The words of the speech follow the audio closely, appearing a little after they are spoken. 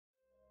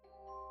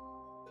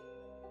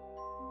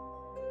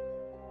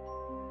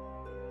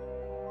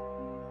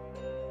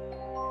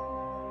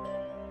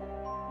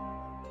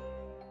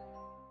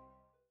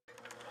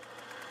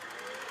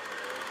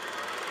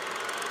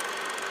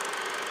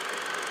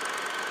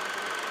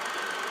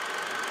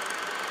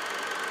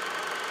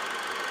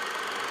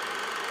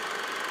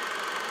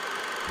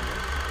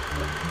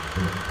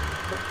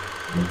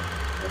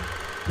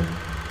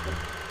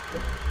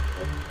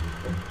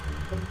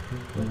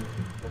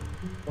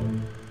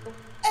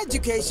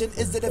Education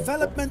is the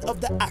development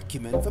of the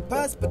acumen for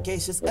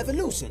perspicacious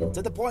evolution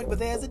to the point where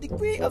there is a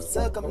degree of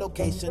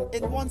circumlocation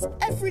in one's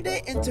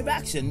everyday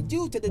interaction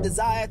due to the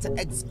desire to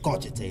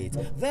excogitate,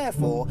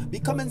 therefore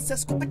becoming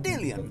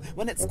sesquipedalian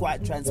when it's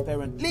quite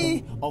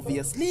transparently,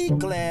 obviously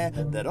clear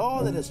that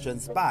all that has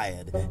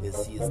transpired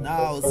is he is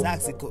now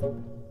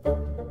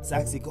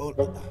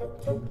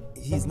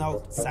he's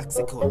now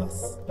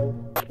saxicolus.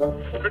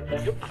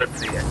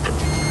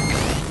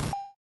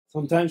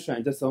 Sometimes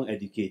trying to sound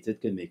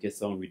educated can make it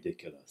sound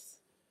ridiculous.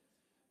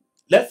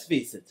 Let's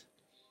face it,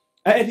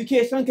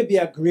 education can be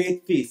a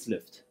great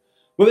facelift,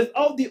 but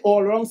without the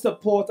all-round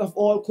support of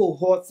all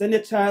cohorts, then the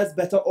child's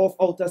better off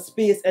outer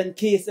space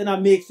encased in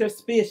a makeshift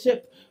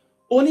spaceship.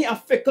 Only a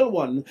fickle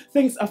one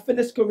thinks a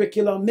finished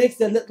curriculum makes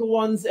the little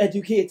ones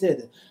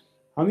educated.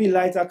 And we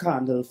light a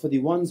candle for the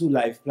ones who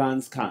life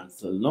plans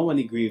cancel, now on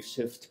the grave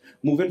shift,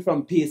 moving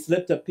from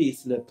payslip to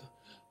payslip.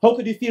 How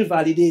could you feel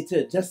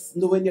validated just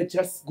knowing you're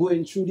just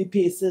going through the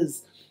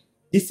paces?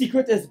 The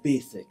secret is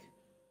basic.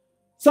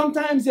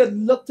 Sometimes you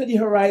look to the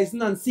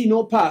horizon and see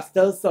no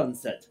pastel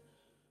sunset.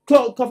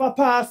 Cloud cover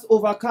pass,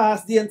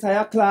 overcast, the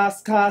entire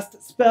class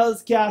cast,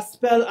 spells cast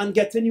spell and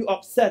getting you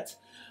upset.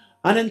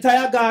 An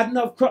entire garden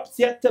of crops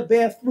yet to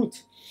bear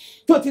fruit.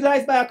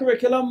 Fertilized by a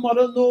curriculum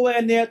model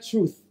nowhere near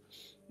truth.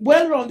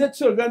 Well-rounded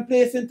children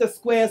placed into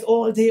squares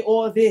all day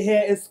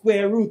here is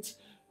square root.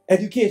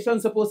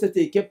 Education's supposed to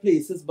take you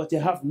places, but you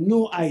have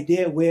no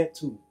idea where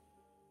to.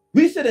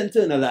 We should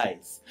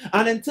internalize,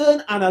 and in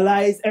turn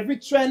analyze every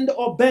trend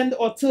or bend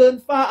or turn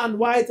far and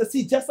wide to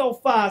see just how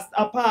fast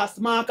a pass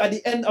mark at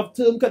the end of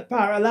term could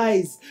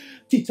paralyze.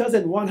 Teachers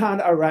in one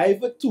hand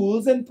arrive with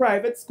tools in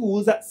private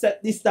schools that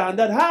set the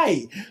standard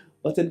high,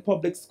 but in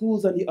public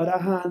schools on the other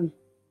hand,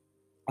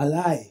 a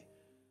lie.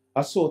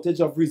 A shortage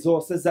of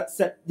resources that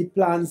set the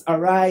plans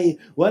awry.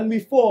 When we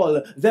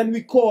fall, then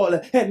we call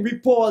Henry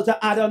Paul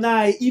to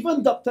Adonai.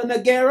 Even Dr.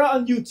 Noguera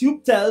on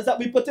YouTube tells that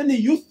we putting the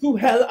youth through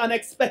hell and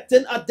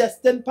expecting a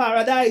destined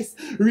paradise.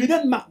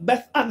 Reading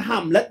Macbeth and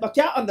Hamlet, but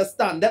can't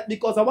understand that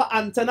because our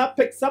antenna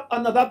picks up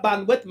another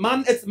bandwidth.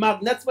 Man, it's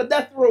magnets for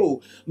death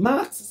row.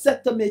 Marks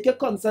set to make you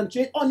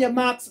concentrate on your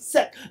marks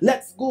set.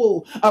 Let's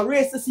go. A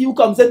race to see who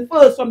comes in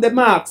first from the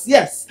marks.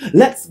 Yes,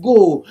 let's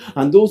go.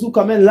 And those who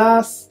come in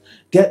last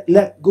get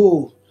let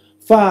go,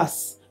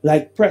 fast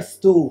like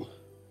presto.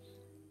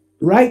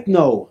 Right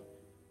now,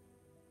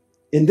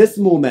 in this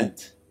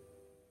moment,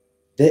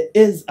 there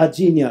is a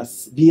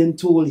genius being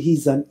told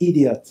he's an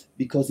idiot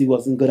because he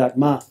wasn't good at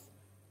math.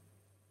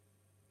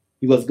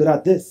 He was good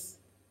at this,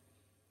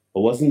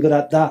 but wasn't good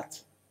at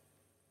that.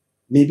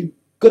 Maybe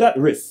good at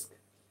risk,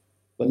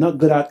 but not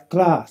good at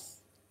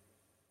class.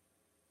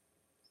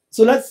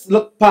 So let's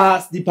look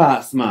past the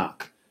pass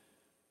mark.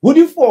 Would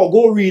you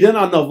forego reading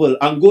a novel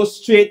and go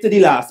straight to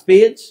the last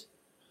page?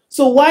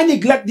 So why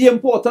neglect the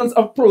importance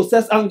of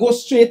process and go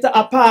straight to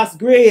a pass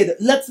grade?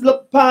 Let's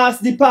look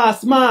past the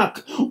pass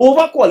mark.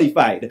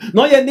 Overqualified.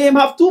 Now your name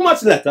have too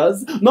much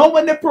letters. Now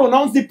when they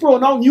pronounce the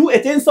pronoun you,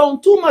 it ain't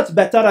sound too much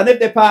better than if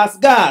they pass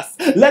gas.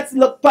 Let's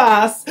look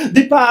past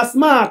the pass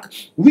mark.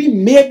 We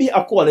may be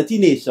a quality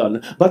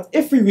nation, but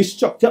if we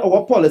restructure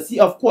our policy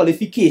of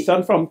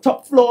qualification from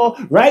top floor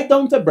right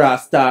down to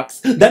brass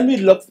tacks, then we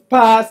look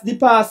past the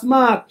pass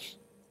mark.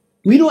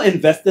 We don't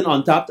invest in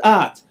untapped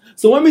art.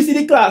 So when we see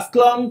the class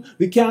clown,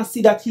 we can't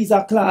see that he's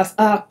a class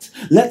act.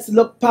 Let's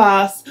look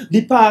past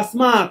the pass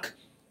mark.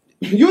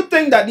 You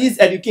think that these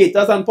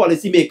educators and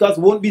policymakers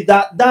won't be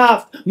that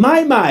daft?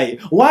 My,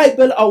 why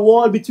build a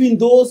wall between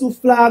those who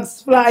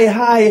flags fly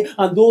high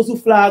and those who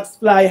flags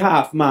fly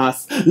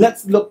half-mast?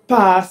 Let's look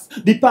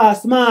past the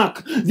pass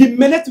mark. The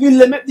minute we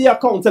limit the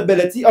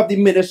accountability of the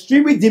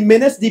ministry, we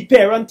diminish the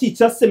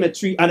parent-teacher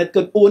symmetry and it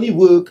could only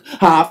work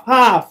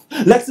half-half.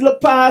 Let's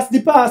look past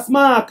the pass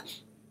mark.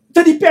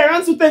 To the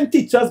parents who think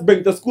teachers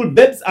bring to school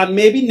bibs and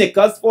maybe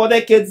knickers for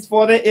their kids,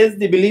 for their is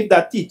they believe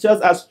that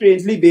teachers are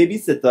strangely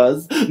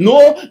babysitters.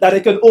 Know that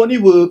it can only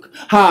work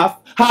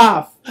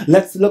half-half.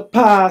 Let's look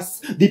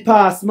past the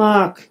pass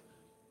mark.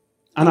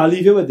 And I'll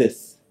leave you with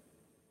this.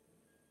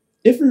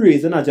 If we're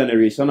raising a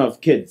generation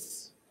of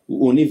kids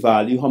who only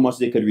value how much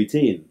they could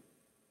retain,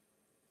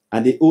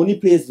 and they only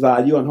place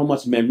value on how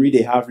much memory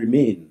they have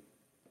remain,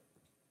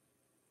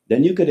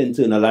 then you could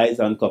internalize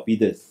and copy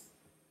this.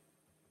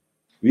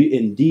 We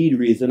indeed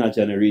raising a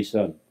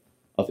generation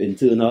of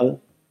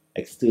internal,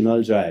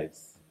 external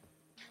drives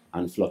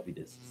and floppy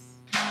disks.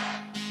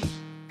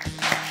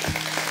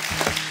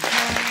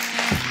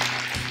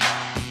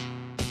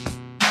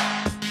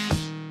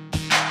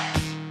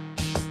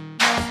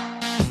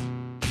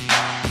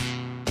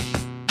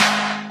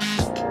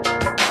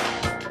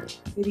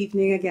 Good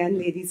evening again,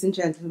 ladies and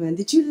gentlemen.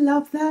 Did you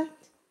love that?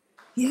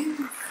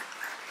 Yes.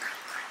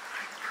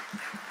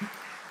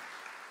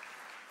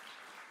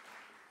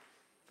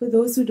 For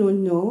those who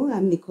don't know,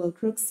 I'm Nicole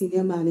Crooks,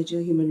 Senior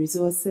Manager, Human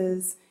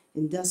Resources,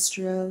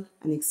 Industrial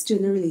and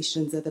External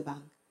Relations at the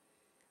bank.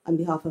 on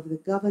behalf of the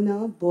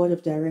Governor, Board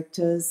of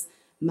Directors,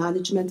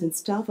 management and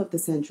staff of the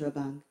Central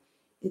Bank,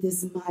 it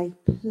is my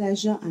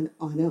pleasure and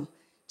honor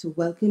to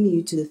welcome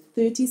you to the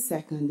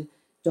 32nd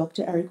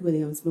Dr. Eric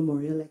Williams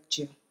Memorial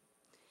Lecture.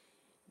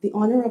 The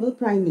Honorable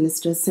Prime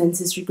Minister sends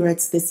his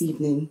regrets this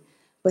evening,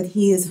 but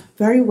he is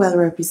very well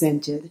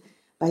represented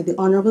by the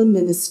Honorable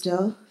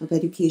Minister of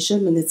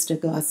Education, Minister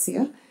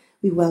Garcia.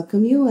 We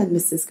welcome you and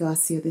Mrs.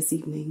 Garcia this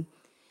evening.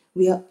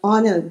 We are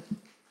honored.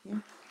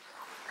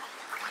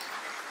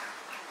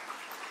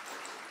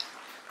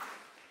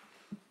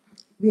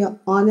 We are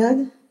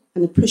honored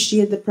and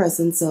appreciate the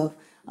presence of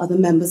other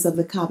members of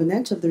the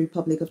Cabinet of the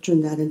Republic of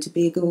Trinidad and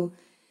Tobago,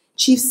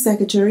 Chief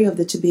Secretary of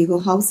the Tobago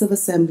House of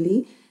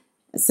Assembly,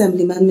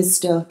 Assemblyman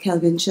Mr.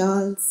 Kelvin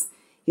Charles,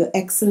 Your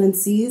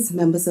Excellencies,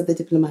 members of the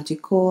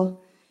Diplomatic Corps,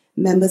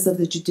 members of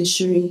the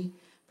Judiciary,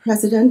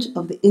 President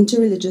of the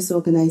Interreligious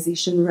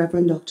Organization,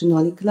 Reverend Dr.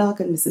 Nolly Clark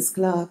and Mrs.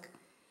 Clark,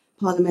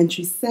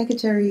 Parliamentary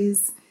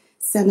Secretaries,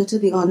 Senator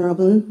the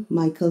Honorable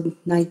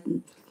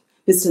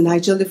Mr.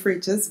 Nigel De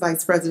Freitas,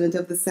 Vice President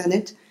of the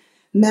Senate,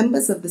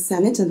 members of the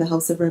Senate and the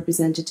House of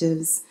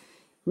Representatives,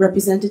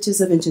 representatives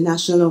of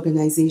international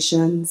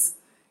organizations,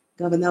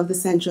 Governor of the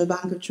Central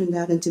Bank of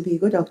Trinidad and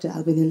Tobago, Dr.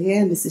 Alvin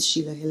Hilaire and Mrs.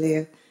 Sheila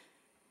Hilaire,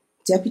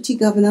 Deputy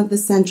Governor of the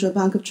Central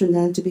Bank of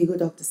Trinidad and Tobago,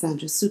 Dr.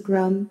 Sandra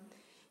Sukram,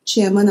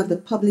 Chairman of the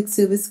Public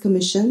Service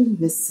Commission,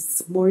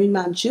 Mrs. Maureen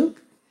Manchuk,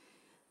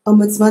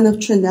 Ombudsman of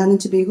Trinidad and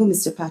Tobago,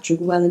 Mr.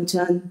 Patrick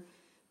Wellington,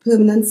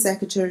 Permanent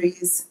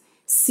Secretaries,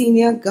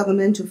 Senior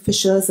Government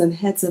Officials and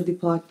Heads of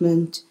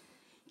Department,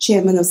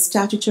 Chairman of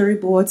Statutory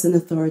Boards and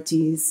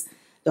Authorities,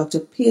 Dr.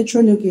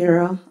 Pedro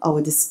Noguera,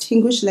 our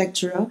distinguished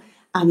lecturer,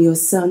 and your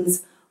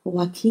sons,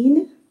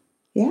 Joaquin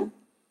and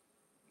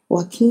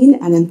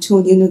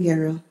Antonio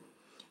Noguera,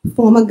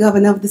 former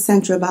Governor of the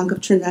Central Bank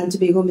of Trinidad and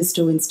Tobago,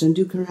 Mr. Winston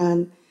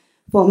Ducaran,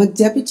 former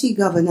Deputy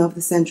Governor of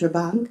the Central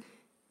Bank,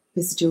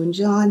 Ms. Joan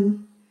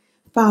John,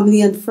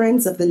 family and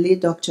friends of the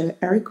late Dr.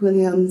 Eric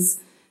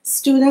Williams,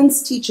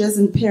 students, teachers,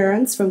 and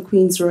parents from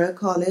Queen's Royal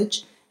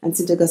College and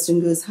St. Augustine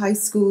Girls High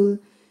School,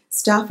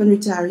 staff and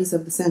retirees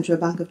of the Central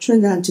Bank of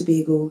Trinidad and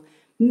Tobago,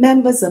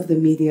 members of the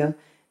media,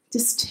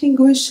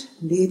 distinguished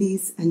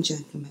ladies and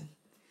gentlemen,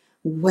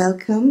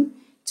 welcome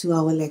to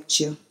our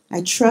lecture.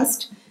 I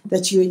trust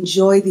that you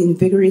enjoy the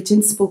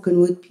invigorating spoken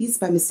word piece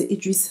by Mr.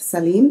 Idris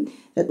Salim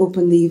that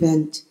opened the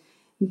event.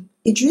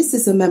 Idris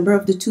is a member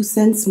of the Two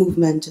Cents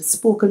Movement, a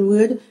spoken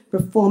word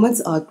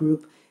performance art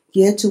group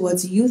geared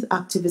towards youth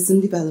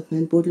activism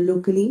development both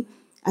locally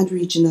and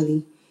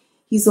regionally.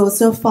 He's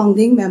also a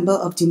founding member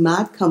of the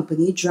MAD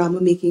company,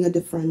 Drama Making a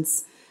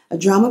Difference, a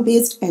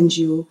drama-based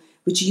NGO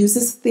which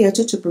uses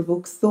theatre to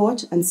provoke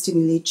thought and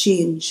stimulate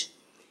change.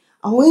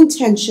 Our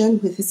intention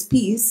with his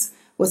piece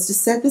was to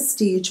set the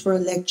stage for a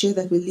lecture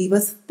that will leave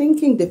us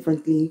thinking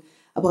differently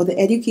about the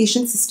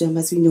education system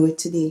as we know it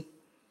today.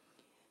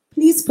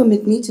 Please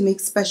permit me to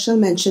make special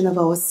mention of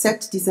our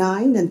set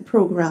design and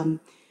program,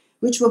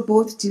 which were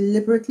both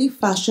deliberately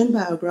fashioned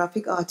by our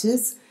graphic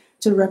artists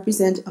to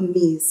represent a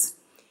maze.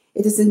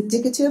 It is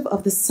indicative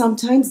of the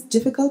sometimes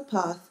difficult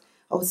path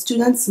our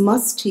students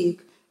must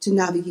take to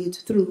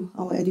navigate through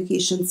our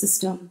education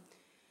system.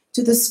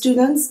 To the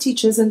students,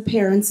 teachers, and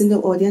parents in the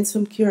audience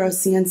from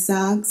QRC and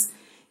SAGS,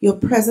 your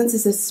presence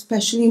is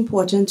especially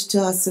important to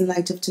us in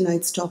light of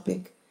tonight's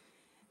topic.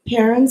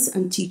 Parents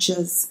and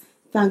teachers,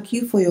 thank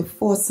you for your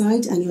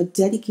foresight and your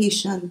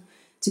dedication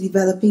to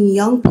developing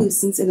young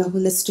persons in a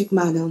holistic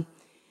manner.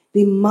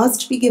 They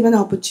must be given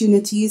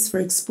opportunities for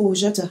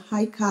exposure to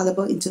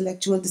high-caliber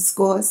intellectual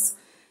discourse,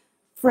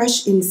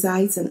 fresh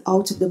insights, and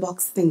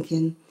out-of-the-box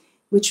thinking,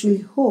 which we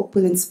hope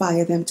will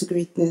inspire them to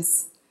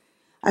greatness.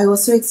 I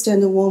also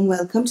extend a warm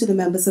welcome to the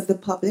members of the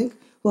public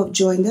who have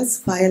joined us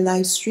via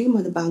live stream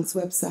on the bank's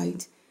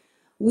website.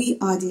 We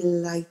are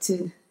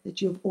delighted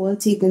that you have all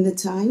taken the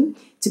time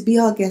to be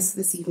our guests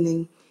this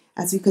evening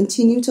as we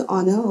continue to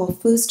honor our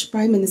first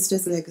Prime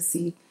Minister's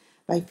legacy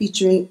by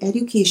featuring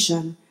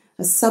education,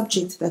 a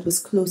subject that was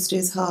close to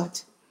his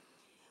heart.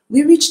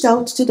 We reached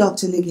out to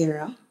Dr.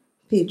 Noguera,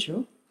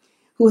 Pedro,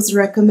 who was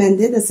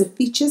recommended as a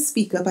featured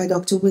speaker by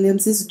Dr.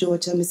 Williams'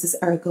 daughter, Mrs.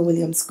 Erica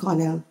Williams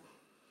Cornell.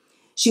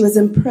 She was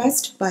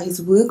impressed by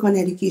his work on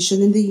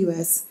education in the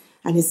US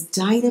and his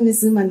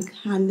dynamism and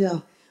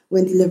candor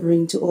when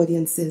delivering to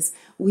audiences.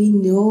 We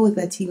know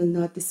that he will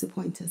not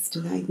disappoint us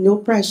tonight. No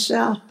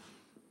pressure.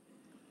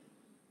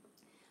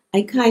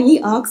 I kindly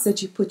ask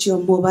that you put your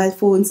mobile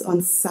phones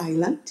on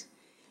silent.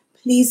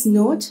 Please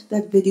note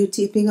that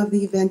videotaping of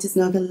the event is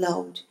not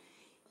allowed.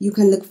 You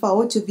can look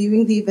forward to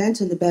viewing the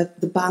event on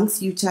the bank's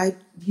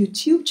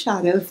YouTube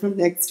channel from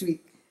next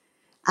week.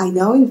 I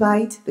now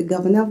invite the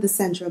Governor of the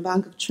Central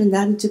Bank of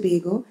Trinidad and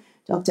Tobago,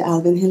 Dr.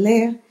 Alvin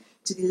Hilaire,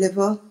 to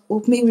deliver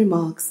opening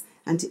remarks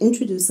and to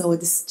introduce our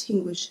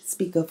distinguished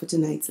speaker for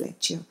tonight's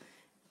lecture.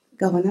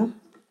 Governor.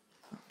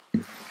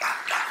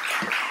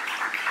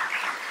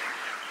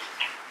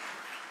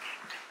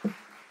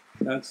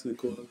 Thanks,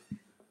 Nicole.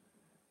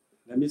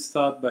 Let me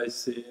start by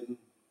saying,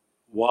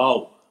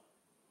 wow,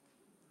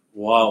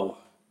 wow,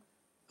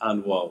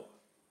 and wow.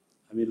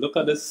 I mean, look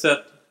at this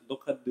set,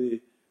 look at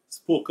the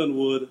spoken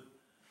word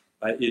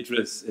by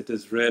Idris. It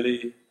is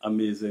really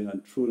amazing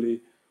and truly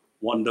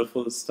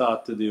wonderful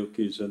start to the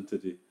occasion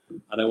today.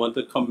 And I want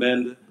to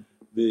commend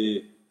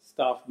the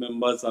staff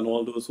members and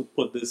all those who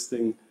put this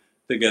thing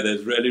together.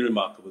 It's really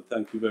remarkable.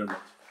 Thank you very much.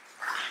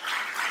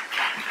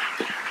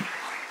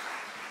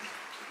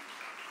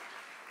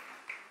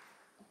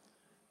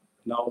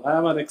 Now, I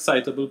am an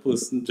excitable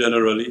person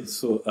generally,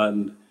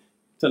 and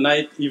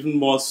tonight even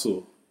more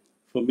so,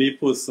 for me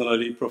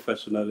personally,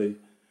 professionally,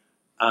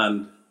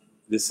 and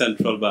the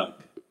central bank,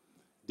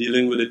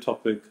 dealing with the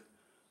topic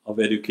of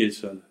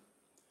education.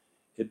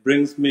 It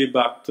brings me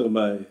back to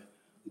my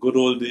good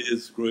old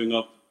days growing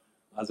up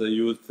as a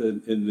youth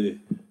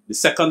in the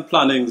second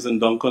plannings in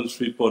Duncan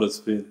Street, Port of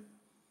Spain,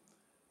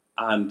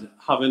 and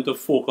having to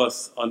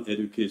focus on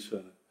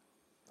education.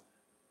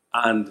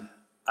 And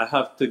I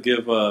have to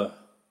give a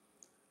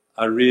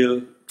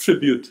real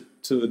tribute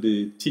to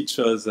the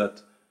teachers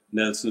at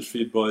Nelson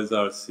Street Boys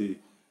RC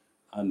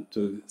and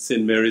to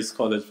St. Mary's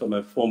College for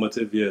my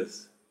formative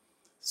years.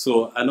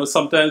 So I know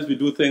sometimes we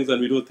do things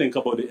and we don't think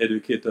about the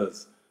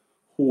educators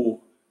who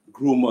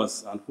groom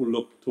us and who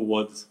look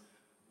towards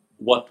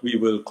what we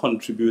will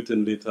contribute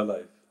in later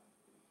life.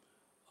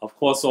 Of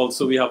course,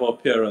 also we have our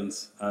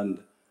parents, and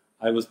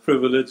I was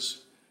privileged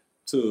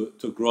to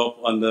grow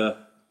up under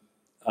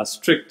a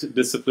strict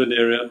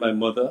disciplinarian, my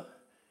mother,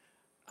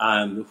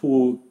 and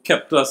who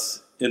kept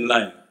us in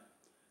line.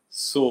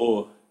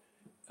 So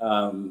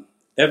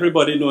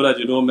everybody know that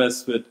you don't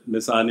mess with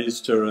Miss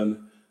Annie's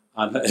children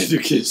and her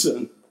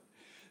education.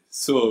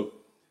 So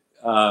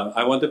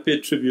I want to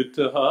pay tribute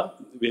to her.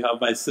 We have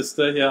my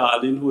sister here,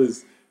 Arlene, who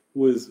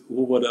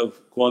would have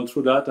gone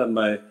through that, and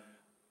my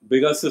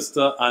bigger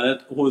sister,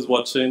 Annette, who is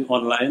watching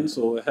online.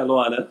 So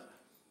hello, Annette.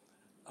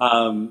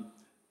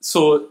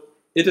 So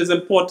it is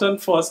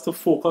important for us to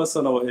focus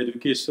on our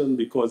education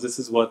because this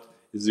is what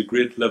is a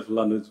great level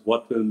and is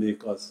what will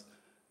make us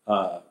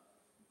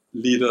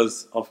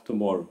leaders of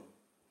tomorrow.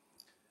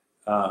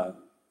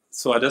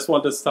 So I just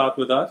want to start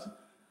with that.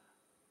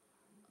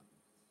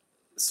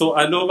 So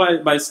I know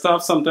my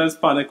staff sometimes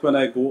panic when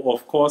I go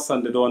off course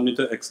and they don't want me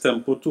to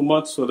extempo too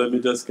much, so let me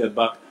just get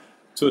back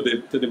to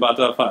the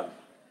matter of fact.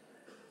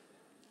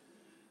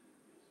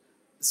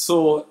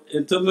 So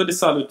in terms of the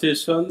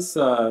salutations,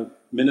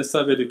 Minister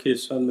of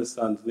Education,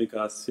 Mr. Anthony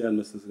Garcia and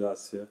Mrs.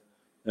 Garcia,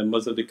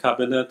 members of the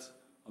Cabinet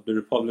of the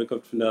Republic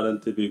of Trinidad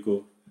and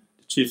Tobago,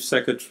 the Chief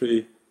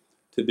Secretary,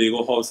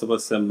 Tobago House of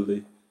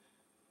Assembly,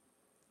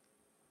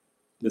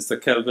 Mr.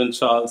 Kelvin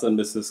Charles and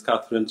Mrs.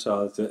 Catherine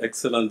Charles, Your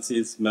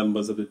Excellencies,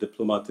 members of the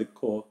Diplomatic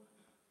Corps,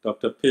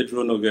 Dr.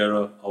 Pedro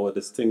Noguera, our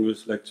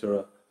distinguished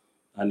lecturer,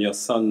 and your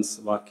sons,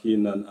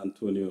 Joaquin and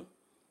Antonio,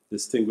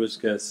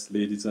 distinguished guests,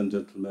 ladies and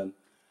gentlemen,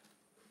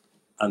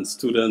 and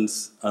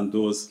students and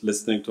those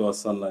listening to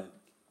us online.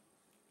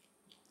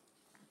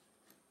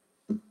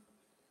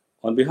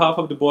 On behalf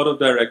of the Board of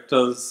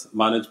Directors,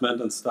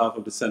 management, and staff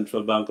of the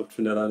Central Bank of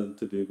Trinidad and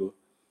Tobago,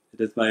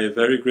 it is my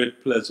very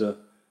great pleasure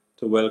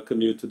to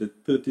welcome you to the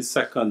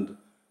 32nd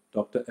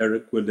Dr.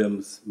 Eric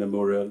Williams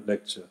Memorial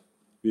Lecture.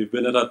 We've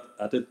been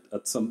at it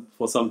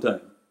for some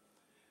time.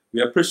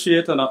 We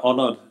appreciate and are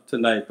honored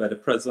tonight by the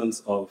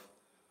presence of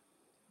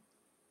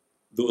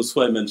those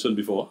who I mentioned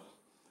before.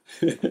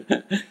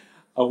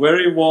 A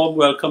very warm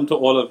welcome to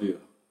all of you.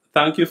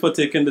 Thank you for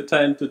taking the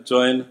time to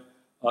join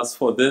us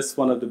for this,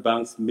 one of the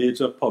bank's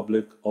major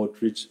public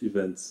outreach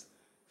events,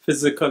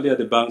 physically at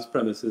the bank's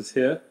premises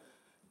here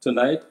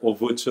tonight or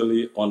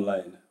virtually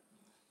online.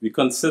 We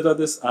consider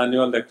this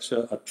annual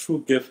lecture a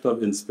true gift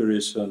of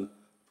inspiration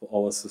for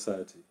our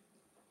society.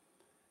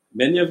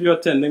 Many of you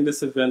attending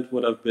this event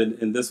would have been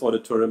in this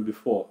auditorium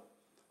before,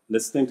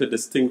 listening to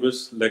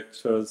distinguished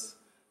lectures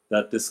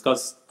that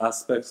discuss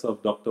aspects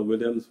of Dr.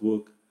 Williams'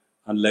 work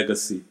and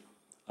legacy,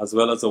 as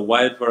well as a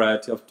wide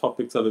variety of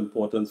topics of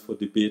importance for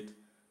debate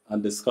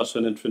and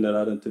discussion in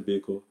Trinidad and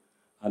Tobago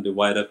and the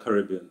wider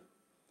Caribbean.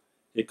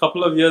 A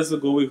couple of years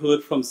ago, we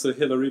heard from Sir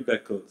Hilary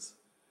Beckles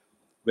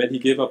when he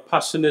gave a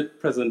passionate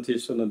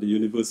presentation on the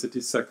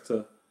university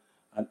sector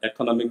and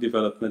economic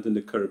development in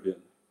the Caribbean.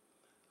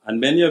 And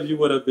many of you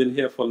would have been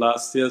here for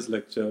last year's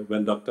lecture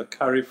when Dr.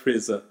 Carrie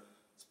Fraser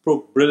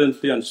spoke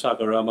brilliantly on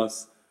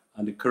Chagaramas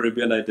and the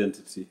Caribbean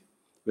identity,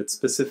 with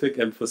specific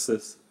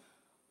emphasis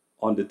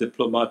on the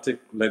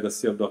diplomatic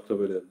legacy of Dr.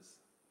 Williams.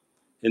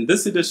 In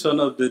this edition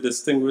of the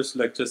Distinguished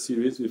Lecture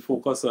Series, we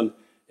focus on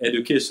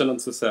education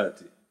and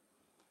society.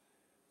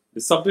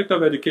 The subject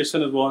of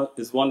education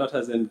is one that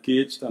has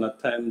engaged and at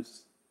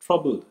times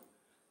troubled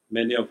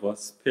many of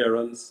us,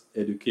 parents,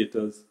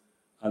 educators,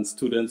 and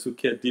students who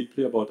care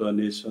deeply about our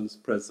nation's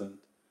present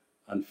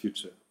and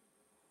future.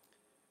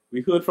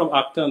 We heard from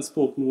actor and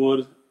spoken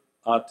word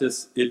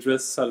artist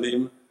Idris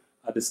Salim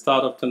at the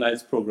start of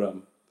tonight's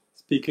program,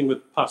 speaking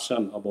with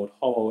passion about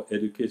how our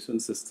education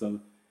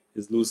system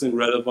is losing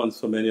relevance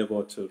for many of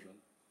our children.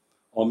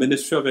 Our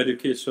Ministry of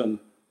Education,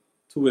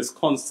 too, is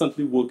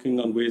constantly working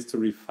on ways to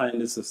refine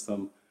the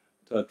system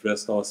to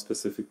address our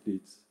specific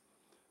needs.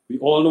 We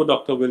all know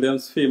Dr.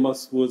 Williams'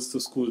 famous words to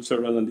school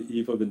children on the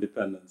eve of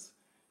independence.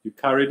 You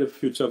carry the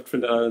future of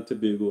Trinidad and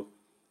Tobago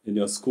in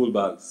your school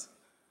bags.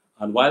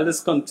 And while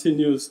this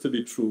continues to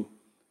be true,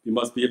 we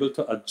must be able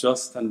to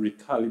adjust and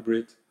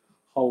recalibrate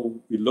how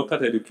we look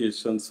at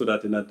education so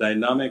that in a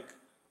dynamic,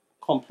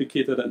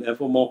 complicated, and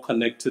ever more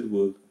connected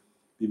world,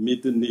 we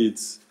meet the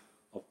needs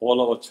of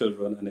all our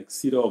children and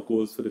exceed our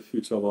goals for the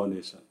future of our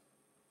nation.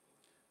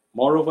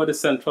 Moreover, the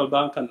Central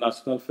Bank and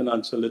National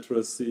Financial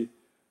Literacy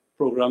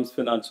Program's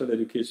financial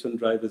education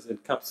drive is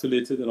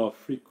encapsulated in our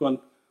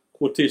frequent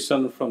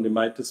quotation from the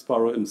mighty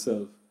Sparrow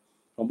himself,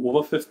 from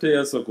over 50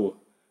 years ago,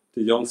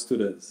 to young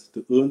students: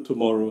 to earn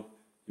tomorrow,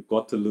 you've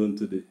got to learn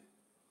today.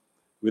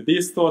 With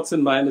these thoughts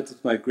in mind, it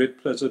is my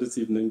great pleasure this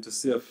evening to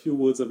say a few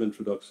words of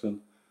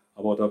introduction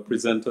about our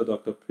presenter,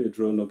 Dr.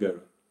 Pedro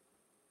Noguera.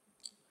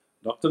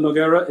 Dr.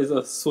 Noguera is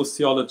a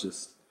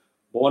sociologist,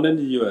 born in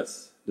the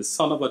US, the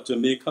son of a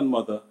Jamaican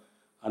mother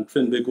and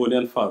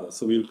Trinbagonian father,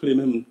 so we'll claim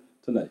him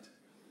tonight,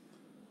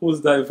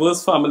 whose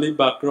diverse family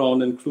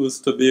background includes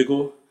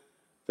Tobago,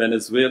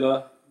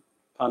 Venezuela,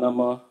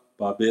 Panama,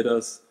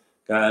 Barbados,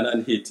 Guyana,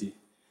 and Haiti,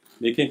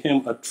 making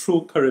him a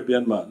true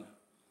Caribbean man.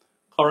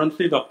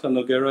 Currently, Dr.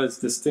 Noguera is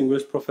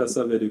Distinguished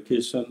Professor of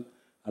Education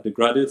at the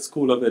Graduate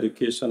School of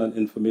Education and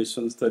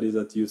Information Studies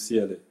at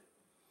UCLA.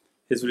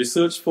 His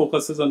research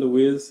focuses on the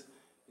ways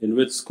in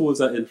which schools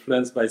are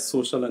influenced by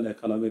social and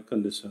economic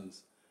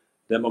conditions,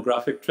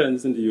 demographic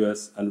trends in the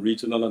US, and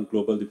regional and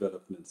global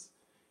developments.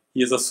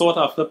 He is a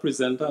sought-after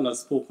presenter and has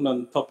spoken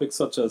on topics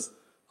such as,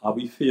 are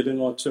we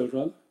failing our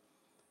children?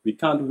 We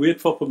can't wait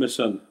for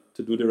permission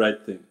to do the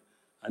right thing,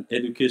 and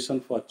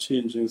education for a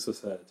changing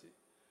society,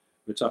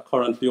 which are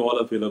currently all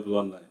available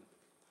online.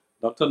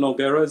 Dr.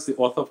 Noguera is the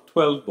author of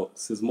 12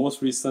 books, his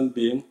most recent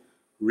being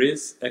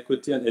Race,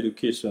 Equity, and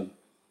Education,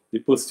 The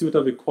Pursuit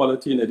of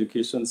Equality in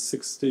Education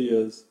 60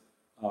 Years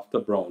After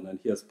Brown, and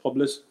he has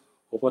published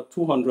over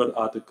 200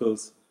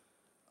 articles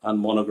and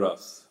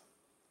monographs.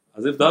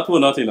 As if that were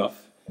not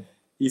enough,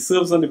 he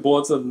serves on the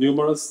boards of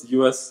numerous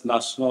US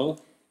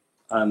national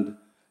and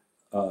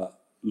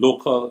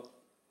local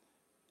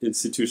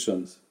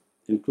institutions,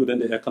 including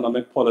the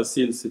Economic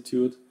Policy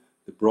Institute,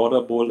 the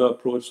Broader Bolder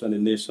Approach, and the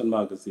Nation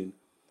magazine,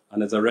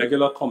 and is a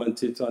regular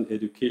commentator on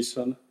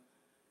education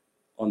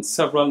on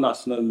several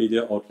national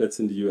media outlets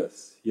in the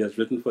US. He has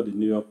written for the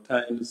New York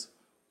Times,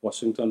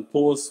 Washington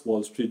Post,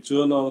 Wall Street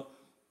Journal,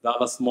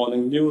 Dallas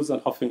Morning News,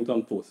 and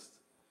Huffington Post.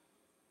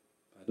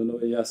 I don't know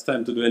if he has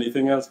time to do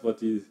anything else, but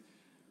he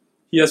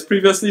has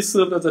previously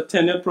served as a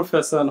tenured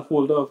professor and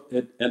holder of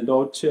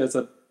endowed chairs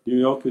at New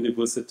York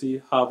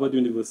University, Harvard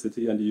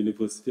University, and the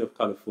University of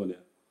California,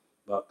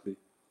 Berkeley.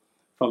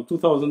 From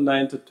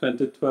 2009 to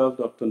 2012,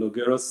 Dr.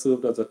 Noguera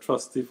served as a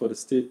trustee for the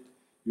State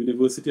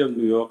University of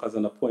New York as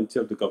an appointee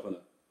of the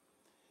governor.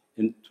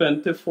 In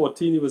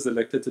 2014, he was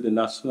elected to the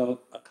National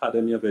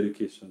Academy of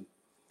Education.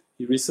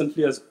 He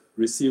recently has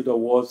received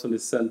awards from the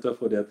Center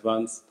for the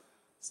Advanced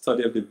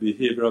Study of the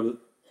Behavioral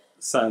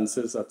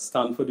Sciences at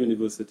Stanford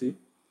University,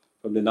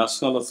 from the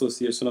National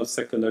Association of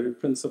Secondary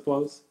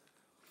Principals,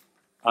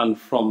 and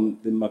from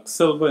the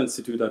McSilver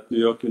Institute at New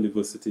York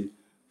University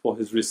for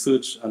his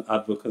research and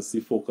advocacy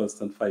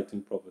focused on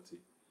fighting poverty.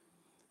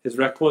 His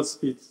record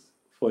speaks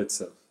for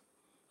itself.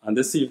 And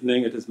this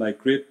evening, it is my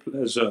great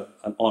pleasure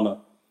and honor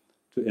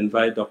to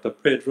invite Dr.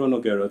 Pedro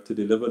Noguera to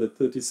deliver the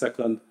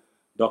 32nd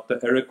Dr.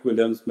 Eric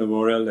Williams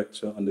Memorial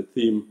Lecture on the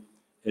theme,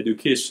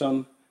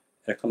 Education,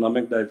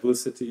 Economic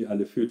Diversity, and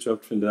the Future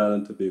of Trinidad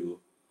and Tobago,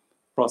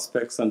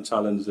 Prospects and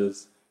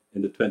Challenges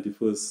in the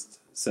 21st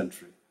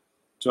Century.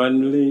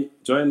 Join me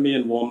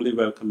in warmly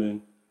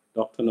welcoming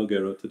Dr.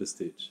 Noguera to the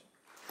stage.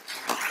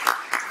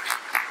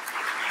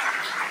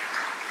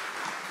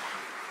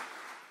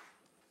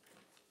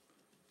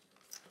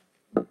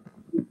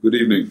 Good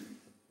evening.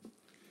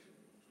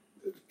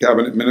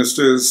 Cabinet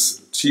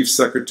Ministers, Chief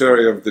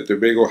Secretary of the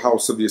Tobago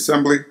House of the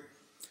Assembly,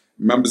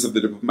 members of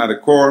the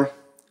Diplomatic Corps,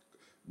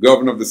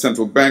 Governor of the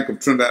Central Bank of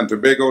Trinidad and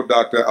Tobago,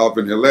 Dr.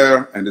 Alvin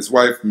Hilaire, and his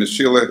wife, Ms.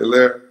 Sheila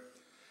Hilaire,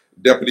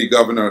 Deputy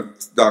Governor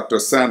Dr.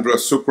 Sandra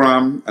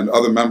Sukram, and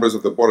other members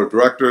of the Board of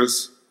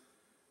Directors,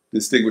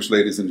 distinguished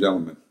ladies and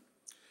gentlemen.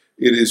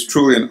 It is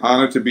truly an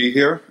honor to be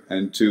here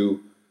and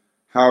to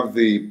have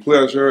the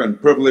pleasure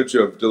and privilege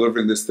of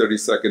delivering this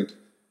 32nd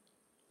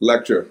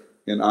lecture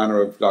in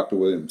honor of Dr.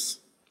 Williams.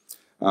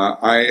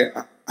 I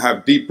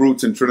have deep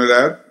roots in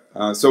Trinidad,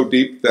 so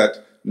deep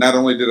that not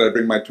only did I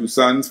bring my two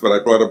sons, but I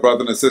brought a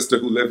brother and a sister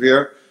who live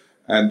here,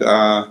 and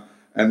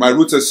my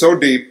roots are so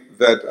deep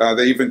that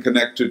they even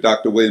connect to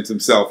Dr. Williams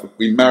himself.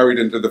 We married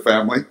into the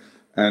family,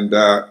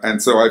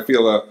 and so I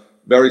feel a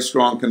very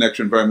strong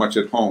connection very much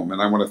at home,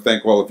 and I want to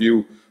thank all of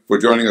you for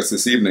joining us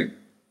this evening.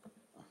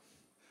 I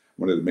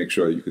wanted to make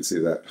sure you could see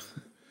that.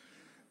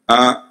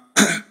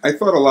 I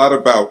thought a lot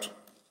about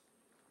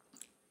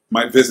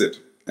my visit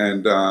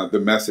and the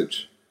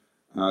message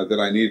that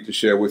I needed to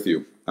share with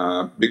you,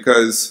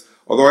 because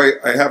although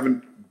I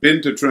haven't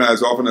been to Trinidad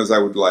as often as I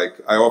would like,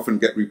 I often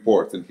get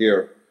reports and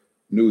hear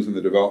news and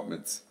the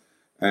developments.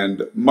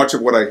 And much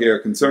of what I hear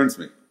concerns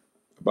me.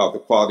 about the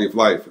quality of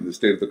life in the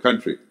state of the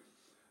country.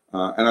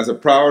 And as a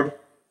proud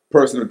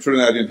person of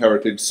Trinidadian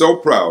heritage, so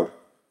proud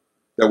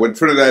that when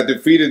Trinidad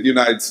defeated the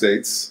United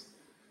States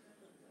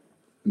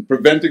and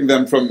preventing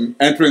them from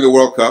entering the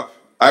World Cup,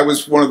 I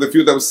was one of the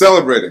few that was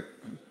celebrating,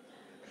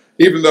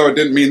 even though it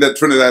didn't mean that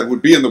Trinidad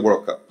would be in the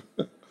World Cup.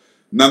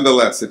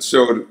 Nonetheless, it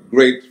showed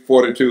great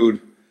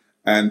fortitude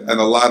and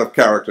a lot of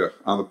character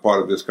on the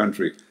part of this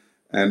country.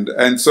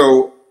 And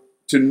so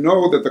to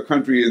know that the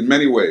country in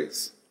many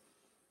ways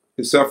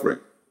is suffering,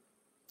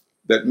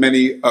 that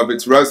many of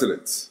its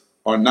residents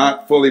are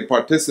not fully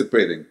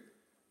participating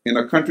in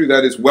a country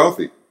that is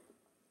wealthy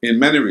in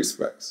many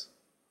respects,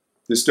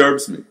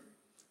 disturbs me,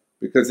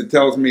 because it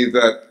tells me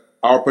that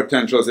our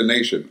potential as a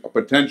nation, a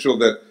potential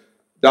that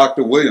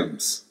Dr.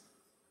 Williams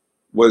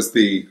was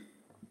the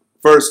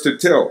first to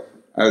till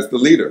as the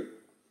leader,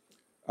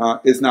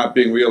 is not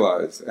being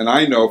realized. And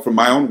I know from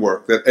my own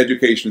work that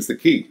education is the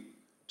key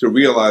to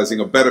realizing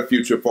a better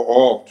future for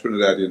all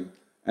Trinidadian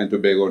and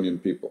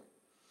Tobagonian people.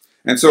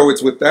 And so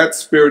it's with that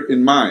spirit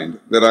in mind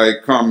that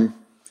I come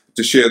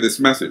to share this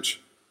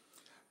message.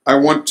 I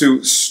want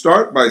to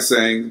start by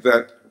saying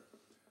that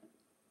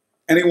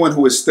anyone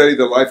who has studied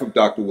the life of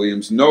Dr.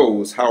 Williams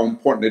knows how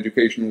important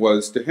education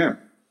was to him,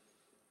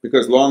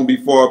 because long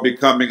before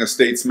becoming a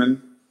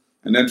statesman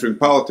and entering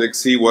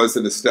politics, he was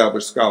an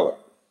established scholar.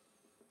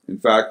 In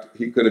fact,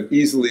 he could have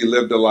easily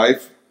lived a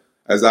life,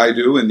 as I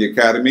do, in the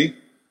academy,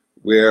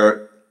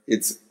 where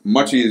it's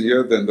much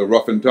easier than the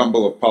rough and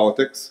tumble of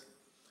politics.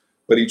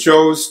 But he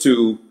chose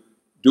to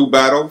do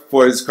battle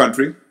for his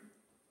country,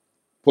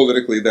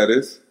 politically that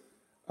is,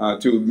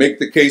 to make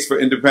the case for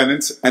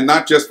independence, and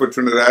not just for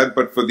Trinidad,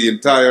 but for the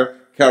entire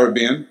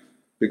Caribbean,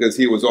 because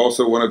he was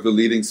also one of the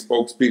leading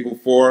spokespeople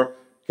for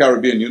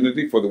Caribbean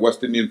unity, for the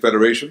West Indian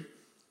Federation.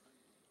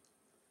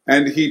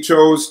 And he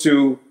chose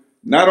to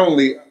not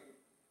only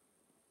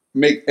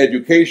make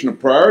education a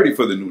priority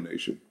for the new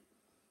nation,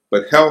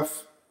 but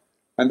health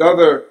and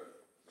other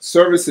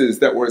services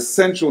that were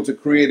essential to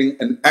creating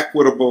an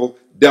equitable,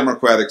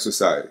 democratic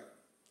society.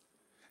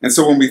 And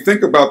so when we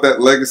think about that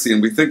legacy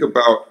and we think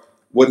about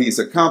what he's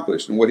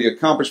accomplished and what he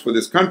accomplished for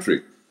this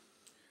country,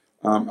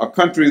 a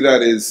country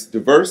that is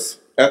diverse,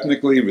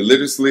 ethnically,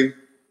 religiously,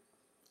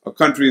 a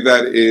country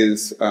that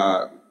is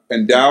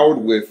endowed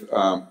with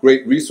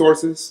great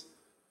resources,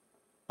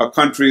 a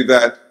country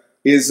that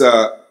is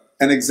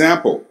an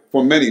example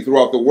for many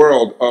throughout the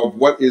world of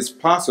what is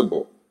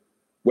possible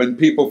when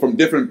people from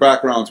different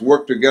backgrounds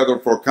work together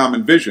for a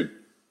common vision.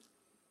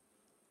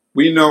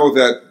 We know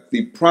that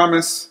the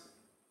promise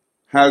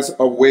has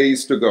a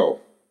ways to go.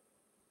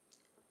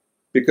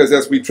 Because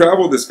as we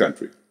travel this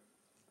country,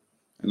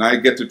 and I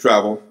get to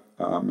travel,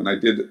 and I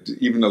did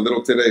even a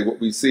little today,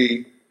 what we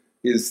see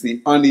is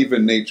the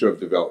uneven nature of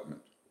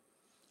development.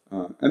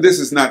 And this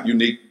is not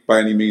unique by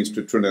any means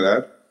to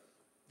Trinidad.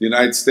 The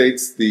United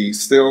States,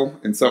 still,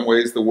 in some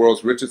ways, the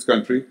world's richest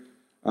country,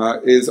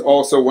 is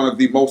also one of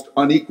the most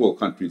unequal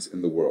countries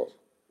in the world.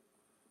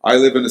 I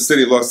live in the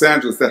city of Los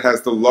Angeles that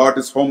has the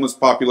largest homeless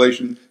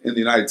population in the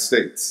United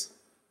States.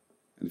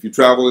 And if you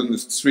travel in the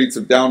streets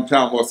of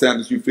downtown Los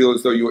Angeles, you feel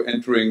as though you're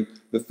entering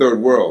the third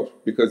world,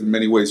 because in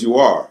many ways you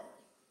are.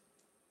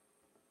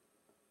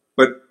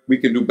 But we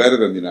can do better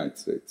than the United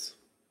States.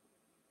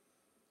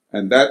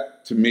 And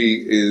that, to me,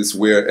 is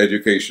where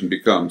education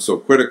becomes so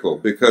critical,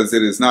 because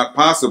it is not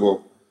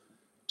possible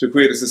to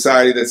create a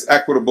society that's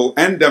equitable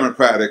and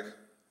democratic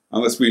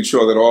unless we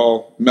ensure that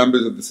all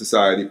members of the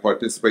society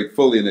participate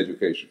fully in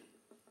education.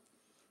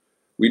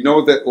 We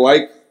know that,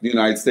 like the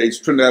United States,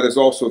 Trinidad is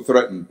also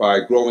threatened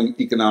by growing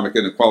economic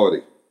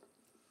inequality.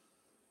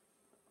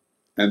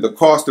 And the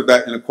cost of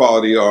that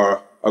inequality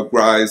are a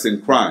rise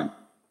in crime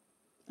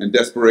and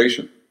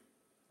desperation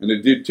and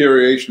a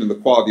deterioration in the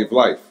quality of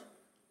life,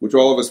 which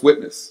all of us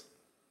witness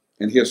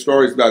and hear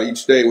stories about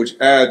each day, which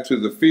add to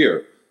the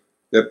fear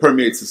that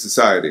permeates the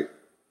society.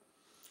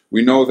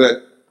 We know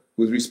that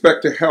with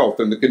respect to health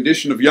and the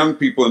condition of young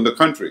people in the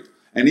country,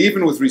 and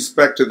even with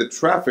respect to the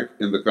traffic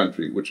in the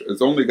country, which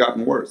has only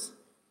gotten worse,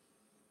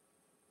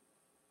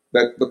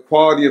 that the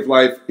quality of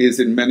life is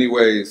in many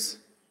ways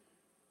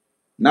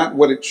not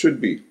what it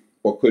should be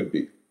or could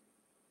be.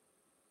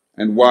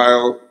 And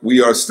while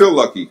we are still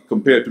lucky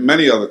compared to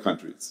many other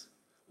countries,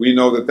 we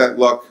know that that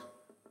luck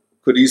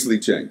could easily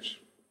change.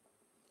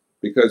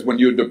 Because when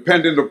you're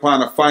dependent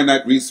upon a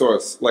finite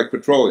resource like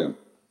petroleum,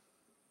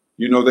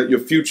 you know that your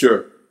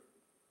future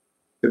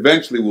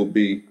eventually will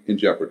be in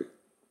jeopardy.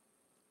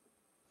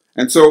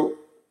 And so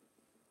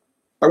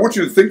I want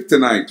you to think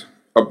tonight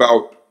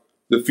about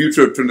the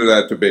future of Trinidad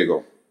and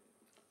Tobago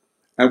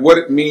and what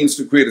it means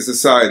to create a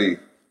society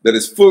that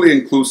is fully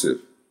inclusive,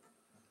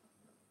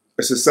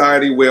 a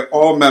society where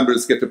all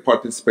members get to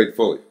participate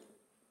fully.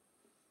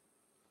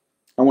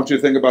 I want you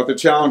to think about the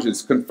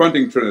challenges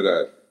confronting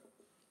Trinidad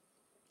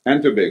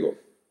and Tobago,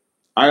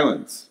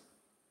 islands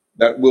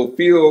that will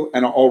feel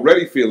and are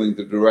already feeling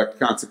the direct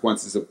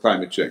consequences of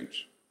climate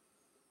change.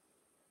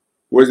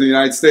 Whereas in the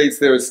United States,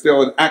 there is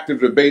still an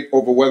active debate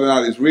over whether or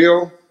not it's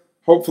real.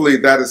 Hopefully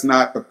that is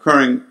not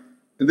occurring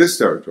in this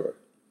territory.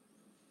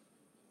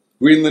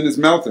 Greenland is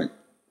melting.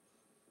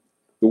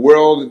 The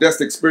world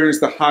just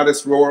experienced the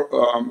hottest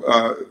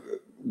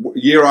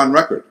year on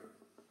record.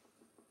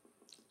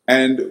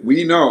 And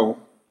we know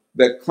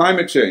that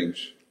climate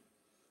change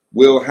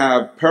will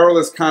have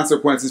perilous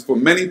consequences for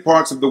many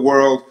parts of the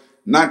world,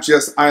 not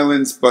just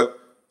islands, but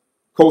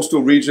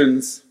coastal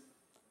regions.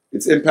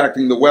 It's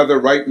impacting the weather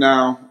right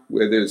now,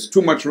 where there's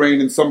too much rain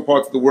in some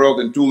parts of the world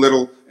and too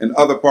little in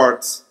other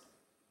parts.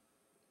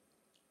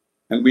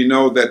 And we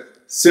know that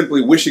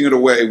simply wishing it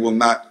away will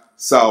not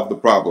solve the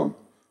problem,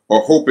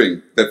 or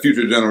hoping that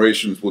future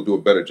generations will do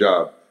a better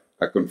job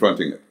at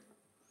confronting it.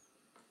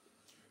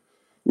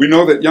 We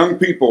know that young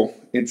people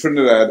in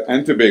Trinidad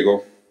and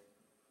Tobago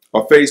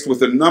are faced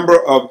with a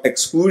number of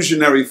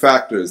exclusionary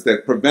factors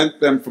that prevent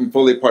them from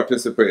fully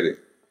participating.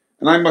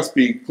 And I must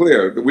be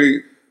clear that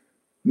we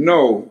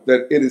know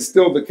that it is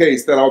still the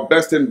case that our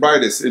best and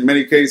brightest, in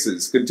many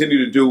cases,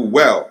 continue to do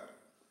well,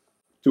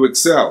 to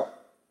excel.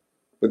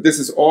 But this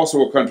is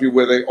also a country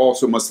where they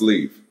also must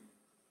leave,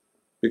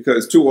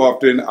 because too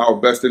often our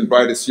best and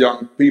brightest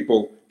young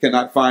people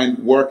cannot find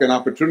work and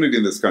opportunity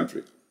in this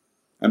country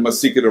and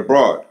must seek it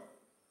abroad.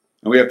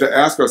 And we have to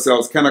ask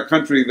ourselves, can a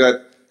country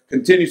that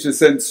continues to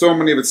send so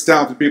many of its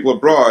talented people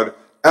abroad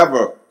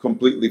ever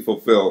completely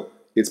fulfill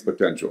its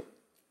potential?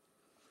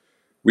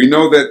 We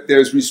know that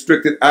there's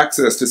restricted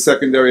access to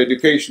secondary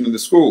education in the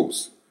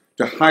schools,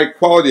 to high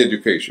quality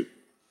education,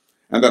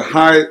 and that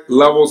high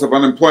levels of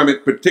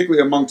unemployment,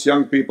 particularly amongst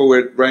young people,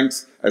 where it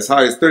ranks as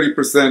high as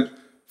 30%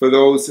 for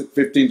those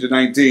 15 to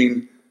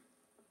 19,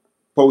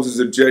 poses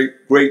a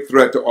great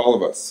threat to all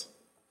of us.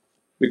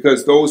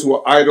 Because those who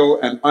are idle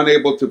and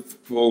unable to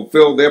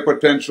fulfill their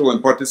potential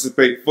and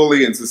participate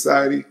fully in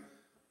society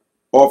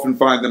often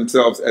find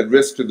themselves at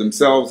risk to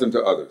themselves and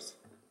to others.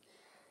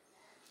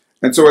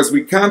 And so as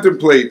we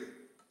contemplate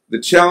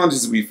the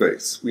challenges we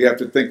face, we have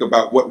to think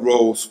about what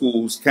role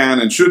schools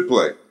can and should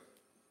play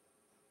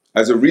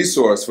as a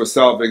resource for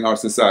solving our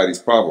society's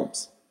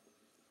problems.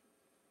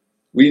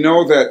 We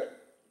know that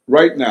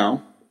right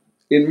now,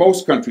 in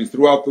most countries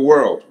throughout the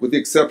world, with the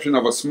exception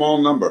of a small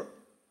number,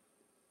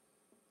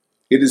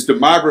 it is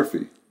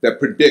demography that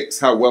predicts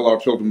how well our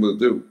children will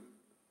do.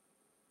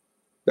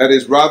 That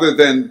is, rather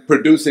than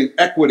producing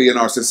equity in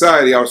our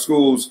society, our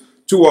schools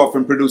too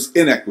often produce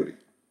inequity,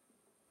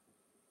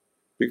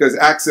 because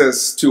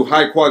access to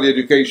high-quality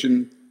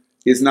education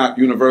is not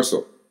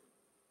universal.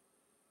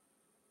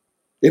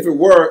 If it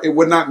were, it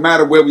would not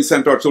matter where we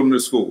sent our children to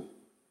school.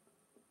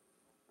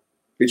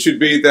 It should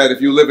be that if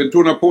you live in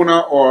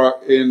Tunapuna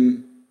or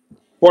in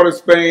Port of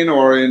Spain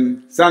or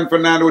in San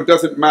Fernando, it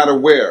doesn't matter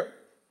where.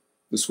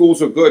 The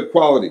schools are good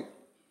quality,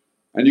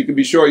 and you can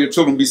be sure your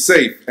children will be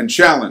safe and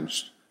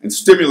challenged and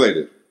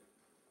stimulated.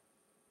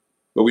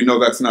 But we know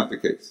that's not the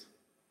case.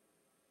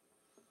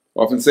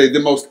 I often say the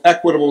most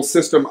equitable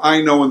system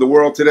I know in the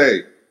world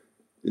today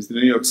is the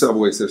New York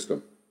subway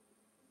system.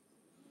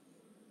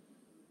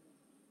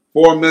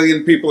 4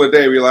 million people a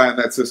day rely on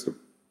that system.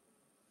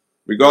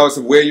 Regardless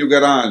of where you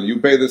get on, you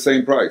pay the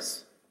same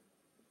price.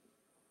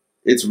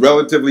 It's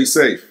relatively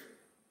safe.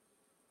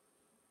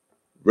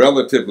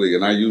 Relatively,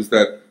 and I use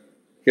that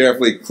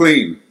carefully,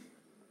 clean,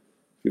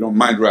 if you don't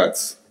mind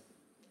rats.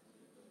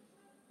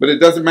 But it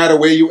doesn't matter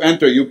where you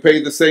enter, you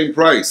pay the same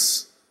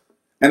price.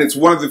 And it's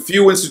one of the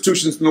few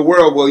institutions in the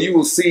world where you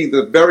will see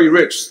the very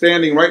rich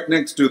standing right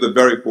next to the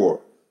very poor,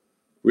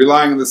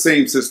 relying on the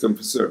same system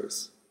for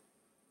service.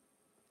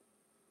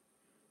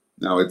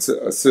 Now, it's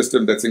a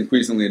system that's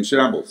increasingly in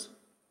shambles,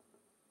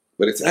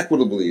 but it's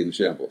equitably in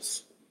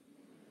shambles.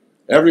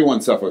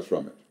 Everyone suffers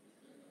from it.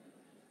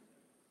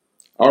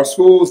 Our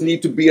schools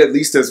need to be at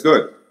least as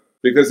good,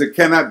 because it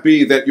cannot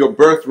be that your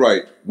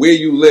birthright, where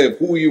you live,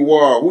 who you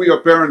are, who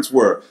your parents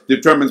were,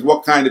 determines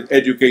what kind of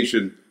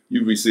education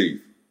you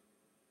receive.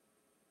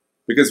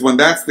 Because when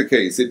that's the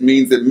case, it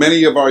means that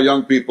many of our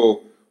young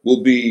people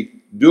will be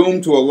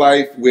doomed to a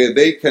life where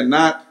they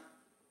cannot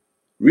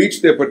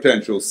reach their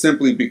potential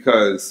simply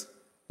because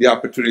the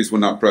opportunities were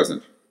not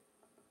present.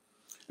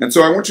 And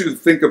so I want you to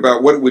think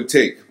about what it would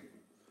take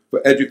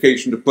for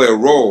education to play a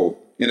role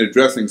in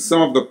addressing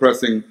some of the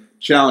pressing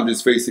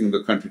challenges facing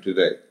the country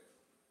today.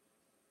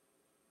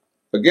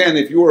 Again,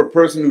 if you are a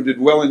person who did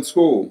well in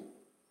school,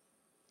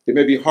 it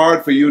may be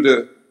hard for you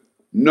to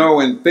know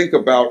and think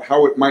about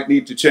how it might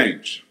need to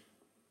change.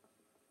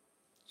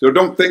 So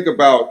don't think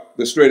about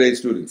the straight A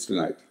students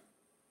tonight.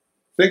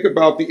 Think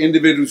about the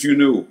individuals you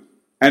knew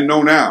and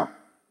know now,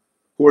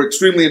 who are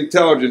extremely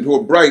intelligent, who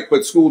are bright,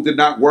 but school did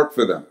not work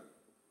for them.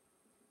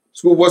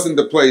 School wasn't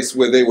the place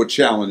where they were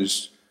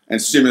challenged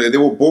and stimulated. They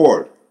were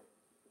bored.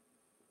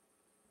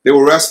 They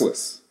were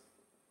restless.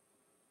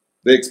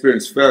 They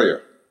experienced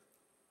failure.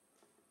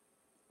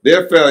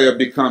 Their failure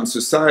becomes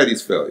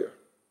society's failure.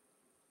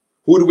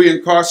 Who do we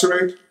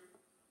incarcerate?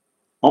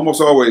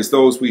 Almost always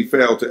those we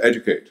fail to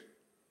educate.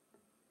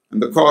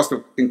 And the cost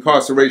of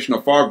incarceration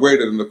are far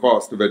greater than the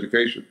cost of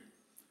education.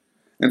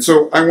 And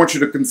so I want you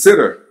to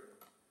consider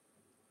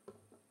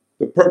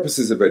the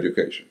purposes of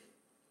education.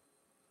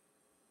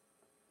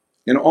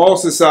 In all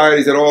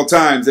societies, at all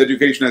times,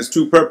 education has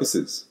two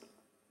purposes.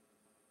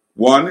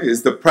 One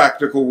is the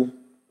practical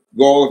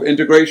goal of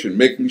integration,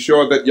 making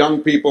sure that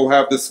young people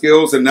have the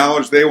skills and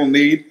knowledge they will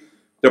need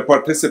to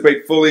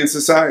participate fully in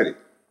society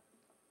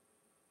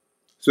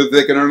so that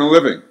they can earn a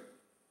living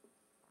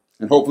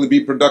and hopefully be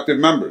productive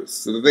members,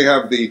 so that they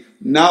have the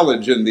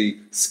knowledge and the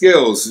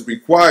skills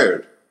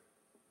required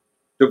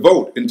to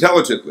vote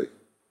intelligently,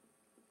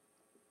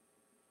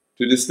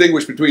 to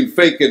distinguish between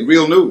fake and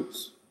real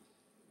news.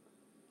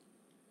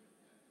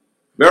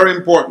 Very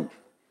important,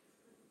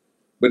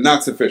 but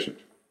not sufficient.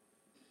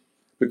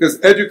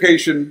 Because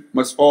education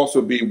must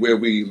also be where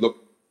we look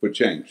for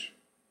change.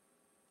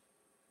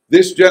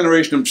 This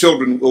generation of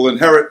children will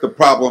inherit the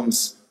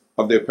problems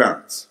of their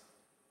parents.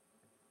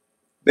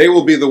 They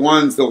will be the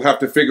ones that will have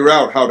to figure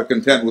out how to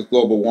contend with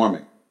global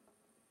warming,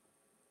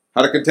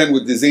 how to contend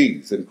with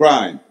disease and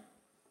crime,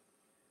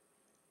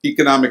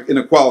 economic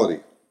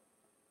inequality.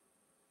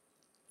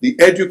 The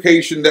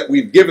education that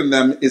we've given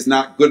them is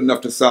not good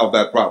enough to solve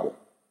that problem.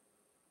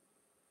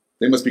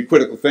 They must be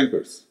critical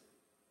thinkers.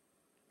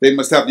 They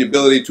must have the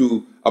ability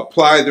to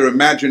apply their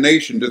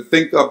imagination to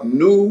think up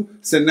new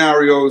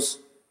scenarios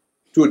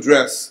to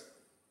address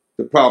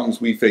the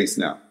problems we face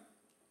now.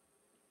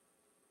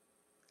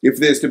 If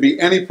there's to be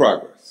any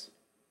progress,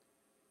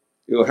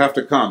 it'll have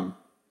to come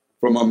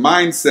from a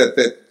mindset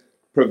that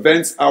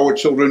prevents our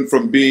children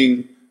from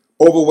being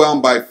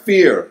overwhelmed by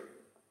fear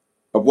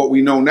of what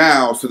we know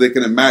now so they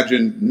can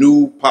imagine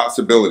new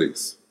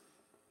possibilities.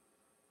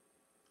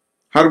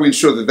 How do we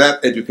ensure that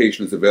that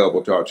education is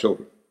available to our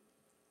children?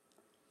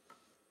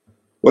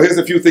 Well, here's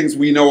a few things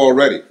we know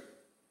already.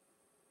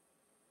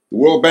 The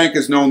World Bank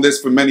has known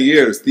this for many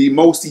years. The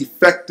most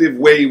effective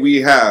way we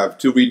have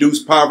to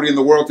reduce poverty in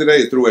the world today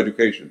is through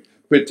education,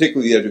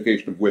 particularly the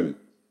education of women.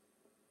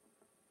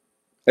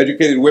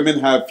 Educated women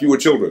have fewer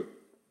children.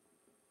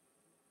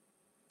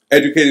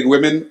 Educated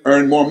women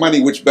earn more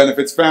money, which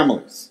benefits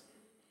families.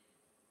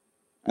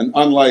 And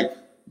unlike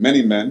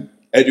many men,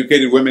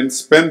 educated women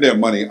spend their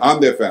money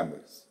on their families.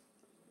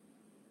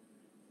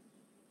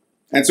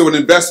 And so an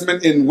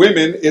investment in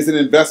women is an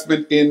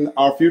investment in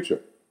our future.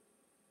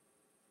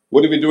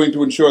 What are we doing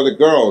to ensure that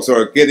girls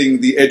are getting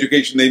the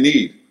education they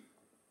need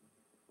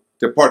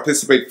to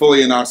participate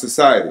fully in our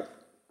society?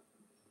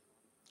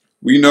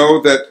 We know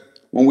that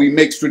when we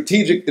make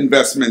strategic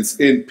investments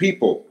in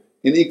people,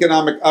 in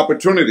economic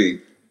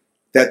opportunity,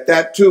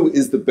 that too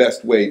is the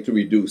best way to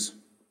reduce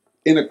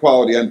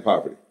inequality and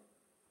poverty.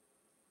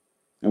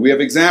 And we have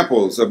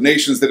examples of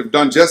nations that have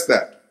done just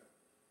that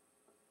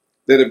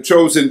have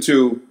chosen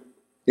to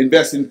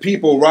invest in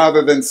people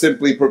rather than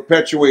simply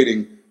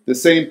perpetuating the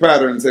same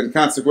patterns and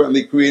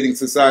consequently creating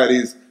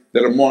societies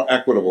that are more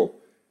equitable.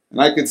 And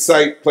I could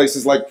cite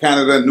places like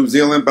Canada and New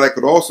Zealand, but I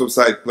could also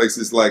cite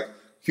places like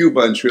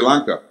Cuba and Sri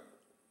Lanka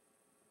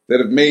that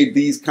have made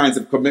these kinds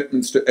of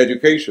commitments to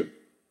education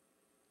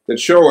that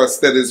show us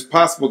that it is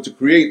possible to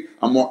create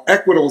a more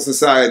equitable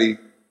society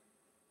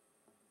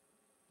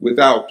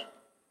without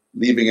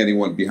leaving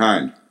anyone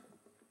behind.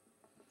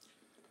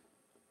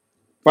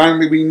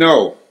 Finally, we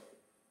know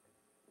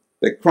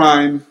that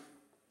crime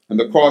and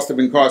the cost of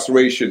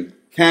incarceration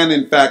can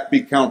in fact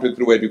be countered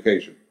through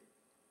education.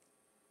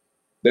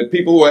 That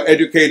people who are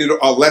educated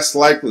are less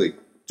likely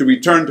to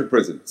return to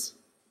prisons.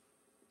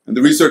 And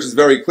the research is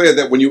very clear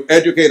that when you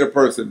educate a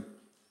person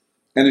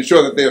and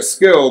ensure that they are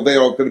skilled, they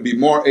are going to be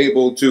more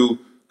able to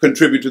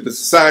contribute to the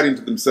society and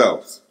to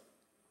themselves.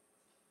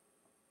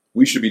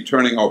 We should be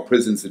turning our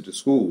prisons into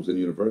schools and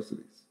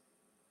universities.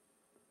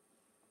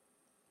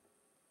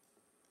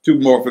 Too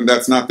often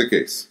that's not the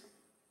case.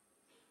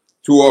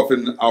 Too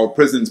often our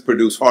prisons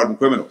produce hardened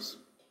criminals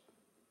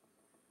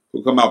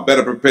who come out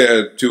better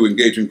prepared to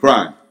engage in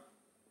crime.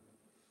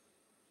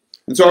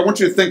 And so I want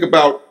you to think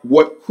about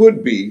what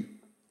could be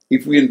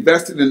if we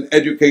invested in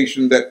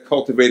education that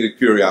cultivated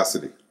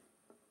curiosity,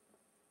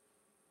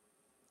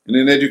 and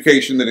an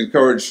education that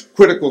encouraged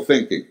critical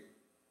thinking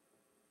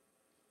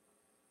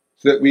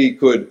so that we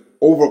could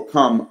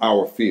overcome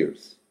our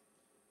fears.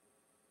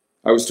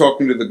 I was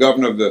talking to the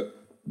governor of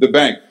the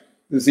bank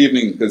this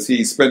evening because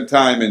he spent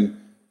time in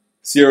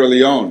Sierra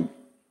Leone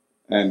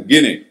and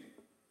Guinea,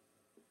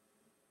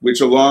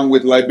 which along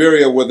with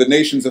Liberia were the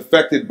nations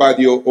affected by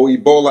the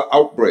Ebola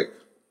outbreak.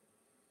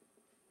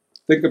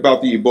 Think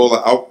about the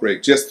Ebola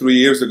outbreak. Just 3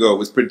 years ago, it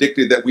was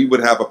predicted that we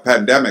would have a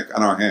pandemic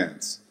on our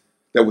hands,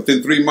 that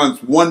within 3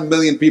 months, 1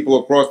 million people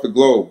across the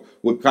globe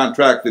would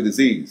contract the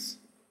disease.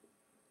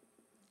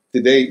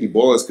 Today,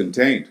 Ebola is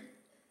contained.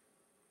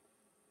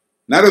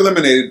 Not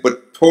eliminated,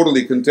 but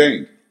totally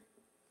contained.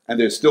 And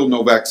there's still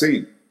no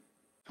vaccine.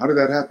 How did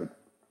that happen?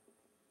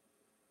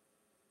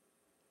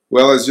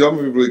 Well, as some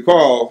of you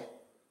recall,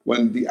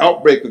 when the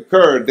outbreak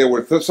occurred, there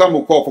were some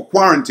who called for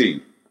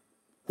quarantine.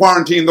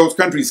 Quarantine those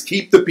countries.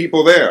 Keep the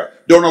people there.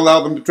 Don't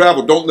allow them to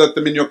travel. Don't let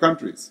them in your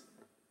countries.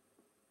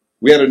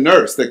 We had a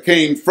nurse that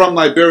came from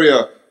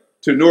Liberia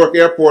to Newark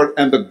Airport,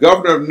 and the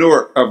governor of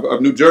Newark,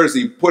 of New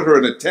Jersey, put her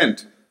in a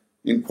tent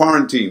in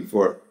quarantine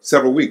for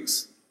several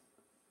weeks.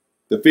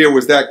 The fear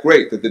was that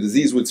great that the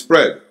disease would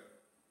spread.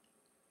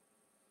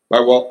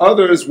 But while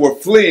others were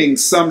fleeing,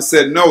 some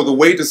said, no, the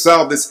way to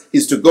solve this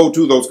is to go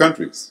to those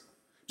countries,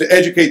 to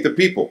educate the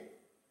people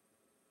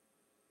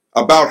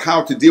about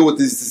how to deal with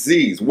this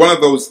disease. One of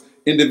those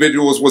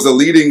individuals was a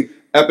leading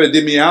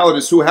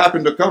epidemiologist who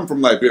happened to come from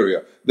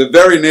Liberia, the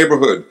very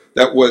neighborhood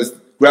that was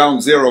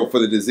ground zero for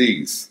the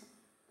disease.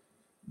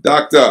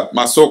 Dr.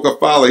 Masoka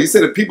Fala, he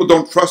said, if people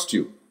don't trust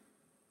you,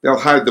 they'll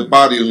hide the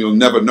body and you'll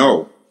never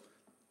know,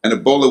 and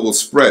Ebola will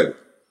spread.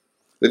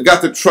 They've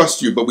got to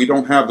trust you, but we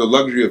don't have the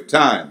luxury of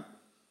time.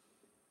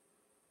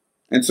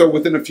 And so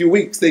within a few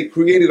weeks, they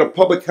created a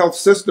public health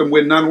system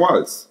where none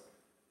was.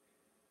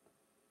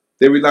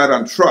 They relied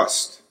on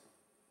trust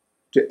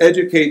to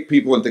educate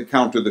people and to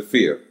counter the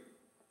fear.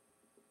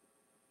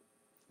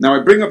 Now, I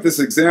bring up this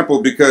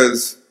example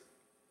because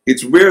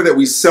it's rare that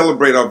we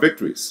celebrate our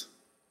victories,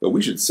 but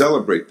we should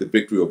celebrate the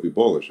victory of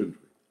Ebola, shouldn't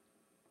we?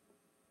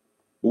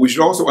 But we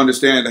should also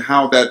understand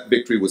how that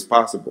victory was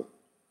possible.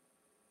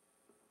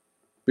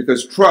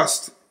 Because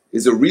trust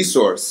is a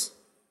resource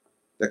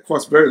that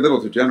costs very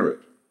little to generate.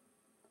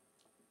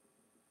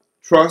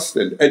 Trust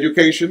and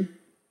education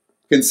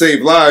can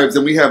save lives,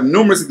 and we have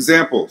numerous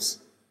examples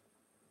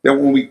that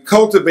when we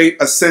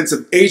cultivate a sense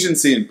of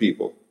agency in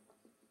people,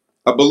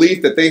 a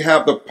belief that they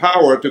have the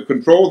power to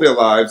control their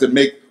lives and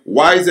make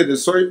wiser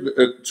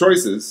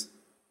choices,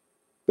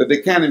 that they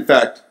can, in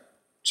fact,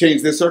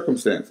 change their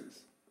circumstances.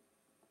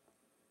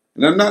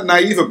 And I'm not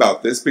naive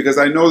about this because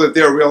I know that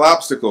there are real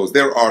obstacles.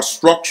 There are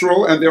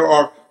structural and there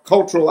are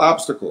cultural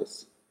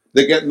obstacles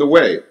that get in the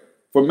way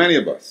for many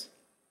of us,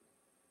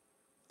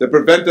 that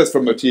prevent us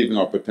from achieving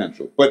our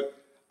potential. But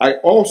I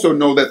also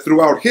know that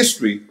throughout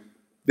history,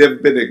 there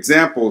have been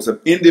examples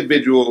of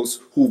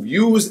individuals who've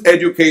used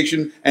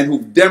education and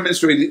who've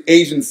demonstrated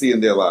agency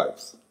in their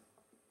lives.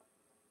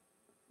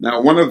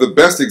 Now, one of the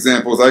best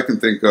examples I can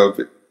think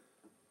of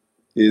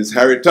is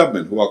Harriet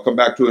Tubman, who I'll come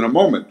back to in a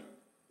moment,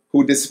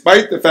 who,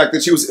 despite the fact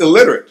that she was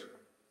illiterate,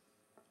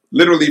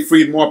 literally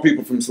freed more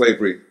people from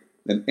slavery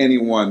than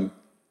anyone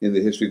in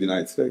the history of the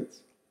United States.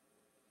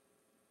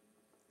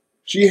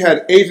 She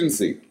had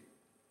agency,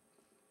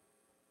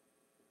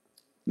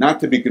 not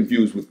to be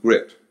confused with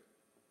grit.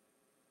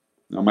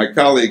 Now, my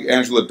colleague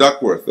Angela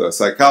Duckworth, a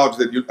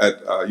psychologist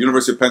at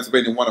University of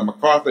Pennsylvania, won a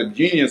MacArthur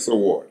Genius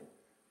Award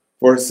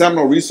for her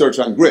seminal research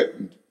on grit.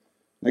 And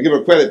I give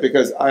her credit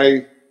because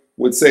I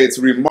would say it's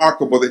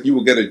remarkable that you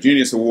will get a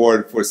Genius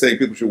Award for saying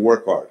people should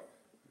work hard.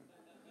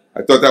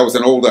 I thought that was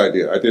an old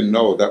idea. I didn't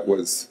know that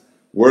was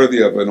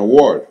worthy of an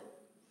award.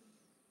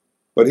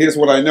 But here's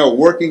what I know.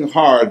 Working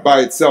hard by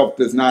itself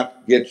does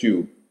not get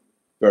you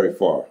very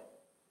far.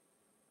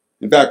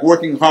 In fact,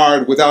 working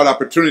hard without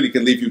opportunity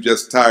can leave you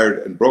just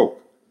tired and broke.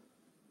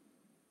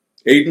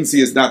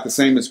 Agency is not the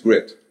same as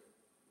grit.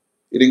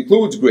 It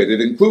includes grit,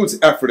 it includes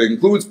effort, it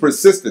includes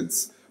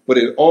persistence, but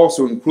it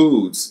also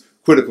includes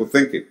critical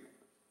thinking,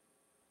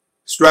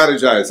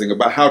 strategizing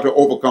about how to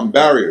overcome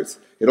barriers.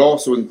 It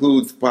also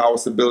includes the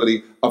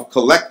possibility of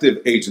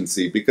collective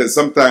agency, because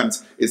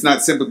sometimes it's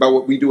not simply about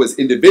what we do as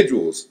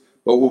individuals,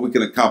 but what we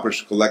can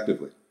accomplish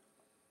collectively.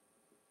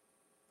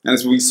 And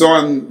as we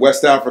saw in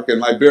West Africa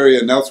and Liberia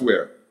and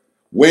elsewhere,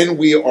 when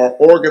we are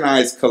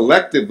organized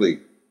collectively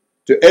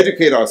to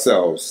educate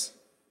ourselves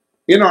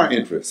in our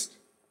interest,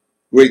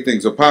 great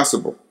things are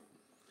possible.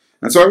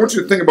 And so I want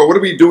you to think about, what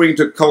are we doing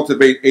to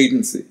cultivate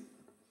agency?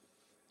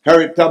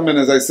 Harriet Tubman,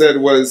 as I said,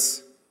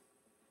 was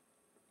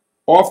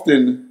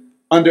often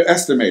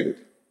underestimated.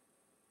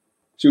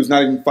 She was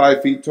not even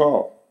 5 feet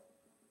tall.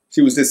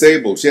 She was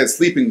disabled. She had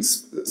sleeping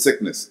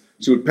sickness.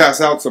 She would pass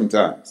out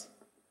sometimes.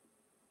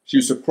 She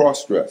used to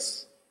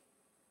cross-dress.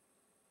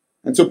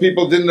 And so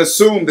people didn't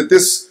assume that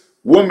this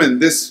woman,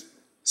 this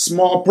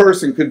small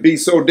person, could be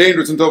so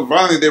dangerous, until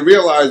finally they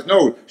realized,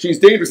 no, she's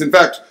dangerous. In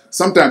fact,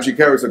 sometimes she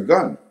carries a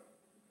gun.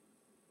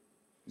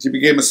 She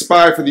became a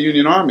spy for the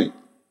Union Army.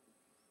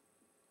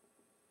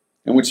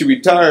 And when she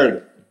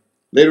retired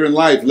later in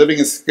life, living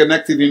in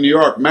Schenectady, New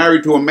York,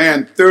 married to a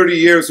man 30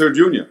 years her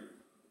junior,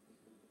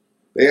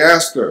 they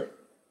asked her,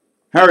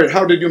 Harriet,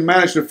 how did you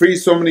manage to free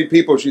so many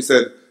people? She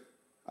said,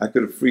 I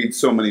could have freed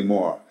so many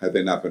more had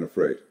they not been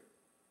afraid.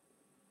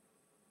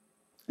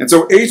 And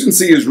so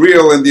agency is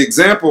real, and the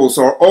examples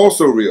are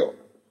also real.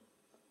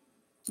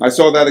 I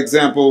saw that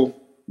example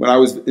when I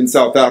was in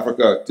South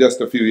Africa just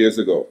a few years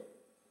ago,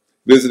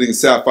 visiting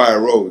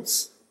Sapphire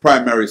Roads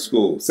Primary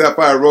School.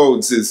 Sapphire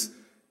Roads is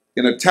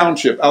in a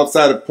township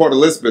outside of Port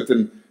Elizabeth,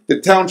 and the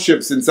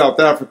townships in South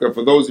Africa,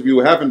 for those of you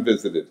who haven't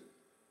visited,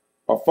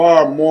 are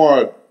far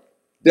more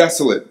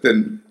desolate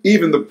than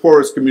even the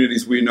poorest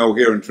communities we know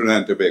here in Trinidad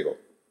and Tobago.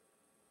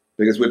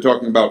 Because we're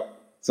talking about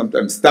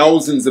sometimes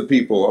thousands of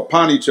people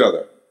upon each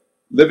other,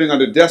 living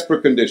under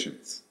desperate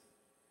conditions.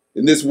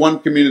 In this one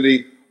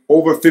community,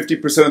 over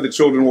 50% of the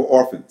children were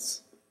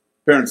orphans.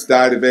 Parents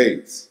died of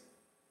AIDS.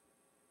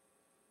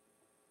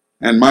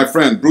 And my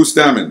friend, Bruce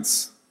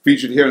Dammons,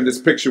 featured here in this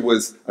picture,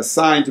 was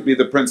assigned to be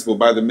the principal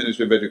by the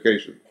Ministry of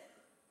Education.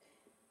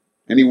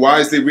 And he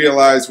wisely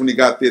realized when he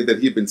got there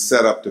that he'd been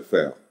set up to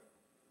fail.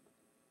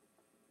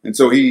 And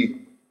so he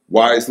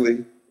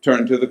wisely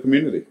turned to the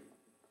community.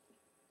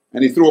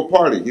 And he threw a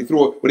party. He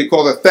threw what he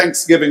called a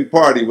Thanksgiving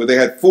party where they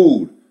had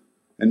food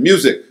and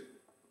music.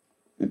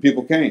 And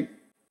people came.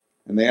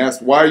 And they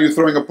asked, why are you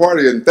throwing a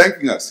party and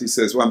thanking us? He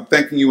says, well, I'm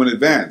thanking you in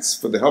advance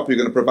for the help you're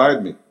going to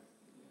provide me.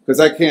 Because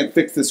I can't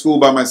fix the school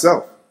by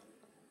myself.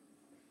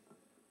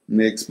 And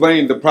they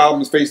explained the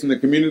problems facing the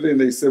community. And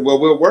they said, well,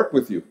 we'll work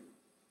with you.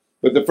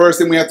 But the first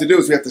thing we have to do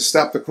is we have to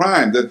stop the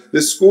crime.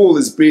 This school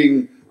is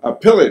being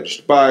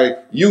pillaged by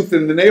youth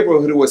in the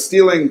neighborhood who are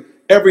stealing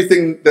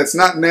everything that's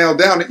not nailed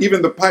down.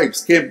 Even the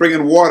pipes can't bring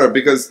in water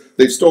because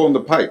they've stolen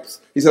the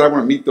pipes. He said, I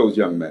want to meet those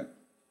young men.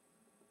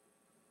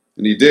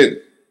 And he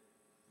did.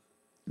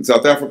 In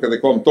South Africa, they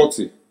call them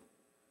Tutsi.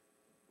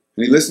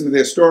 And he listened to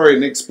their story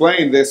and they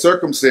explained their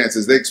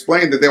circumstances. They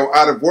explained that they were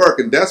out of work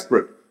and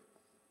desperate.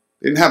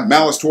 They didn't have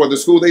malice toward the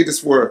school. They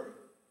just were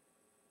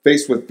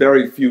faced with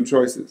very few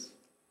choices.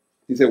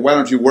 He said, why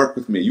don't you work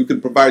with me? You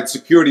can provide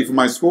security for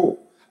my school.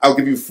 I'll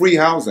give you free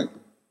housing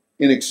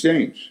in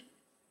exchange.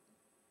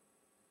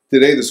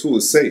 Today, the school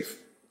is safe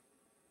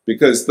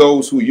because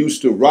those who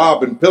used to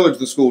rob and pillage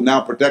the school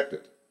now protect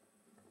it.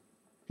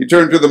 He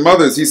turned to the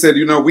mothers. He said,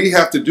 you know, we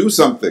have to do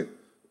something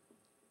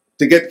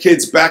to get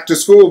kids back to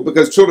school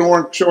because children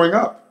weren't showing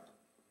up.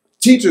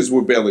 Teachers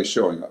were barely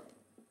showing up.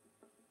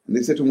 And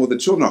they said to him, well, the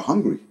children are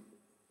hungry.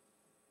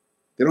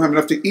 They don't have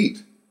enough to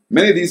eat.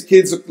 Many of these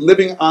kids are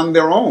living on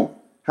their own,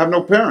 have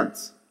no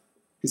parents.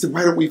 He said,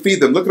 why don't we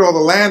feed them? Look at all the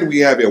land we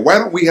have here. Why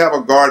don't we have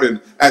a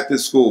garden at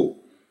this school?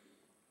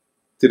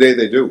 Today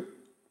they do.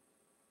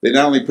 They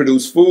not only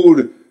produce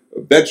food,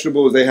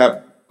 vegetables, they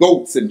have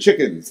goats and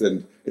chickens.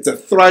 And it's a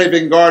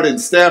thriving garden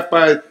staffed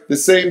by the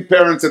same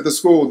parents at the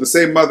school, the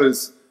same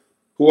mothers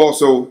who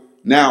also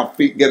now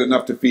get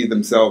enough to feed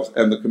themselves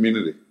and the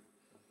community.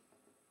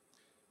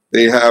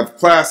 They have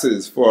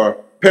classes for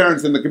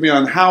parents in the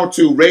community on how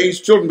to raise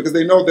children because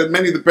they know that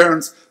many of the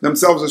parents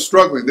themselves are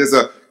struggling. There's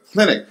a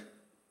clinic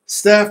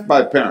staffed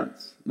by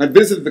parents. And I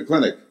visited the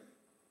clinic.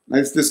 And I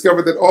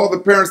discovered that all the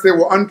parents there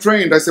were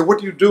untrained. I said, what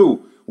do you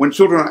do when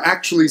children are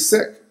actually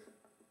sick?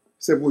 He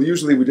said, well,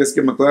 usually we just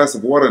give them a glass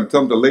of water and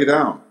tell them to lay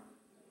down.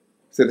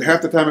 He said,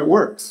 half the time it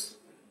works.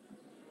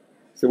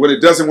 He said, when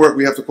it doesn't work,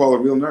 we have to call a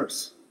real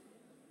nurse.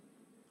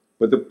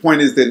 But the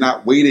point is they're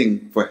not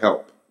waiting for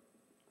help.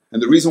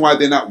 And the reason why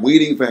they're not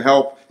waiting for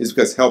help is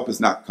because help is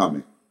not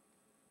coming.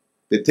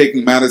 They're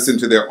taking matters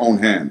into their own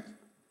hand.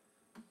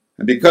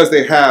 And because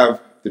they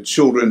have, the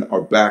children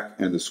are back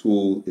and the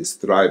school is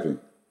thriving.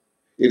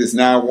 It is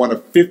now one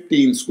of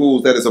 15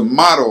 schools that is a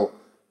model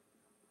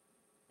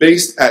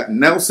based at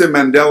Nelson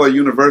Mandela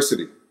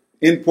University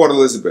in Port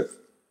Elizabeth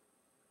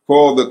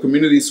called the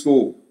Community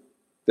School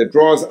that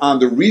draws on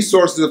the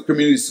resources of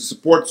communities to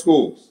support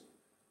schools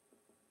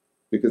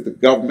because the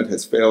government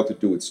has failed to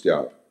do its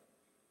job.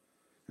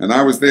 And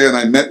I was there and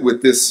I met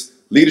with this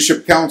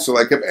leadership council.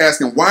 I kept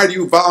asking, why do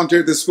you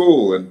volunteer at this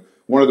school? And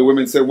one of the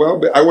women said, well,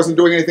 I wasn't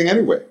doing anything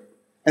anyway.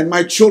 And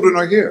my children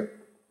are here.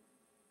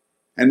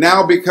 And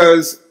now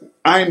because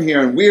I'm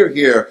here and we're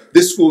here,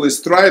 this school is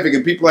thriving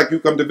and people like you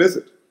come to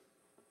visit.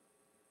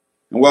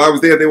 And while I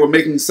was there, they were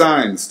making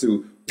signs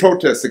to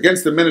protest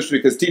against the ministry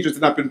because teachers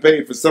had not been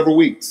paid for several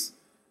weeks.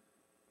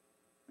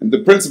 And the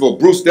principal,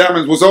 Bruce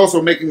Dammons, was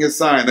also making his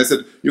sign. I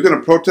said, you're going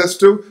to protest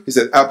too? He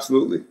said,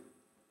 absolutely.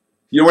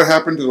 You know what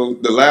happened to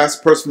the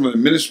last person from the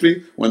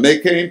ministry when they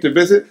came to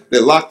visit? They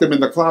locked them in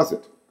the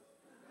closet.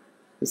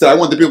 He said, I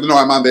want the people to know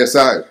I'm on their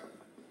side.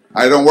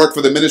 I don't work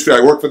for the ministry,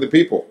 I work for the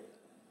people.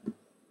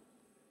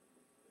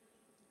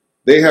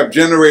 They have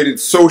generated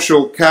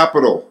social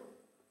capital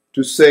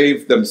to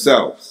save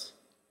themselves.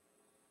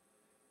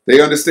 They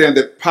understand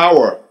that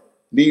power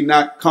need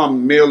not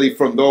come merely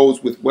from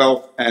those with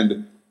wealth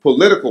and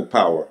political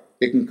power.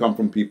 It can come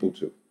from people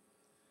too.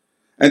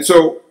 And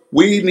so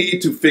we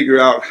need to figure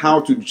out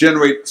how to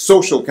generate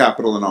social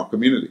capital in our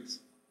communities,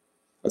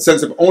 a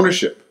sense of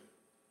ownership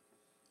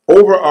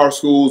over our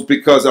schools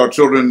because our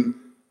children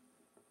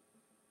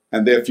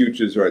and their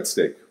futures are at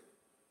stake.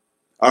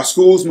 Our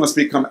schools must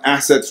become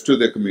assets to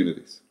their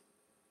communities,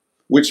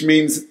 which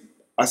means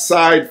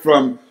aside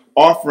from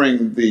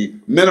offering the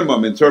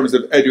minimum in terms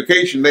of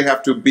education, they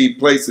have to be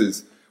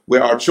places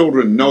where our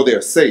children know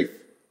they're safe,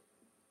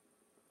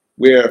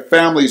 where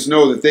families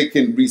know that they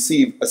can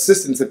receive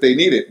assistance if they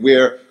need it,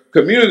 where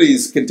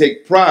communities can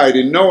take pride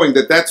in knowing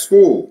that that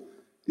school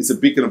is a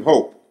beacon of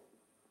hope.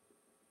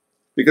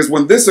 Because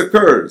when this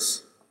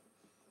occurs,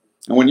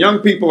 and when young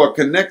people are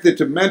connected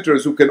to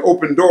mentors who can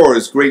open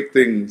doors, great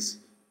things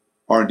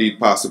are indeed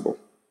possible.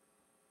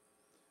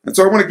 And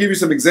so I want to give you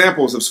some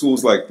examples of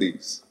schools like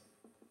these.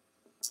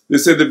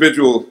 This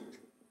individual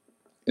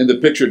in the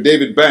picture,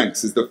 David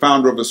Banks, is the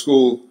founder of a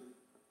school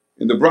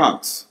in the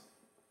Bronx,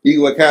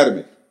 Eagle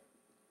Academy.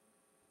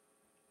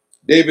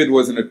 David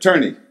was an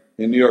attorney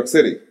in New York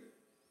City,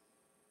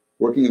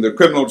 working in the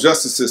criminal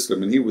justice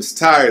system, and he was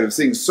tired of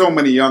seeing so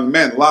many young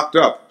men locked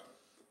up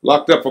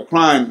for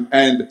crime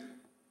and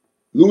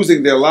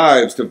losing their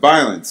lives to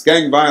violence,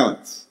 gang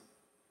violence.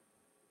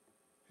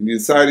 And he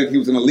decided he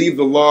was going to leave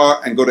the law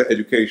and go to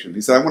education.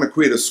 He said, I want to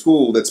create a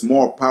school that's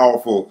more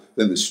powerful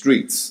than the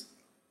streets.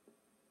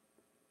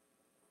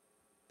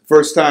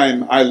 First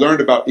time I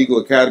learned about Eagle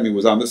Academy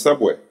was on the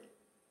subway.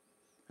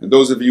 And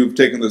those of you who've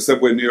taken the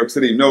subway in New York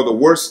City know the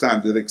worst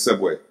time to take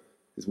subway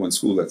is when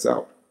school lets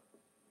out.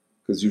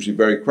 Because it's usually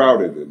very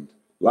crowded and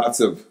lots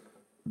of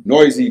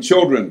noisy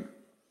children.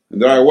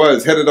 And there I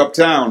was, headed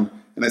uptown,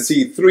 and I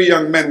see 3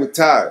 young men with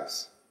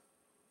ties.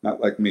 Not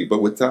like me,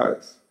 but with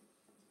ties.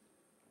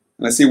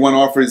 And I see one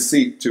offer his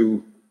seat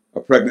to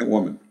a pregnant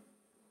woman.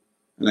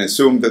 And I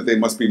assumed that they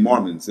must be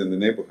Mormons in the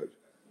neighborhood.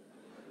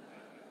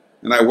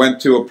 And I went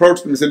to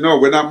approach them and said, no,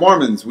 we're not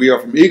Mormons. We are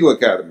from Eagle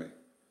Academy.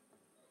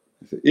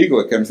 I said, Eagle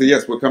Academy? I said,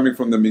 yes, we're coming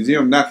from the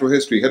Museum of Natural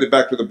History, headed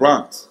back to the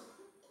Bronx.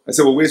 I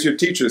said, well, where's your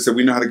teacher? They said,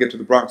 we know how to get to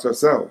the Bronx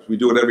ourselves. We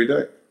do it every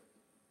day.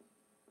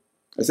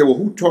 I said, well,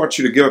 who taught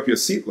you to give up your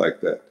seat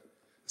like that?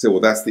 I said, well,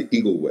 that's the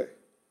Eagle Way.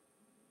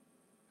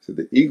 I said,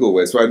 the Eagle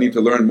Way. So I need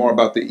to learn more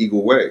about the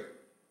Eagle Way.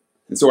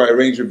 And so I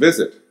arranged a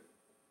visit.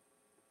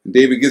 And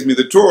David gives me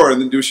the tour,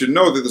 and then you should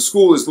know that the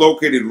school is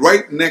located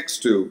right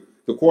next to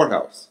the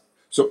courthouse.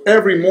 So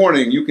every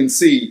morning you can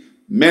see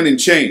men in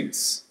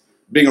chains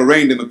being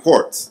arraigned in the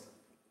courts.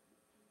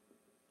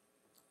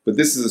 But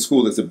this is a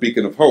school that's a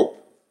beacon of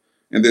hope.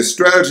 And their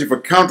strategy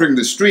for countering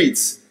the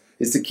streets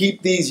is to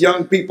keep these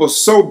young people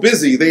so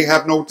busy they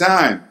have no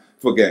time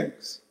for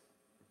gangs.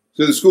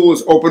 So the school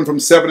is open from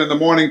 7 in the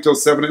morning till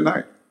 7 at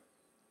night.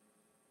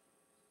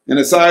 And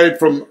aside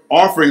from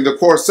offering the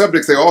core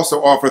subjects, they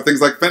also offer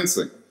things like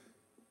fencing.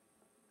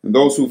 And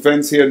those who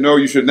fence here know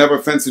you should never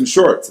fence in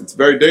shorts. It's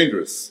very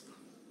dangerous.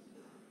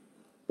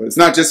 But it's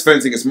not just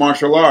fencing, it's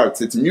martial arts,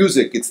 it's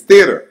music, it's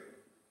theater.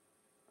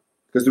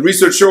 Because the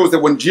research shows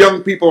that when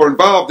young people are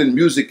involved in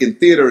music and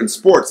theater and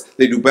sports,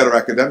 they do better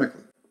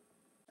academically.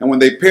 And when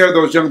they pair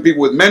those young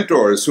people with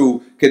mentors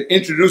who can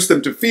introduce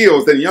them to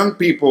fields, then young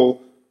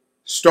people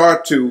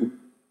start to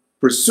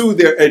pursue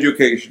their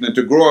education and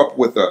to grow up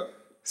with a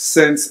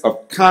sense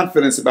of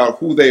confidence about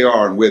who they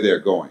are and where they're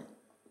going.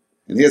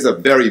 And here's a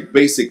very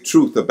basic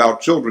truth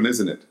about children,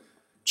 isn't it?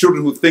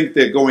 Children who think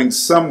they're going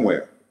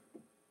somewhere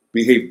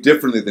behave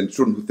differently than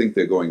children who think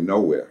they're going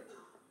nowhere.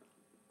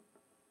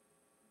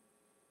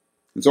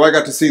 And so I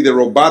got to see the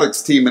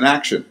robotics team in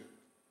action.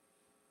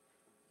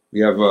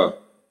 We have a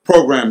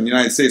program in the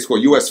United States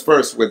called US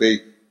First, where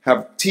they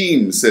have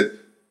teams that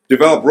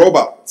develop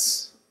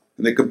robots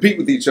and they compete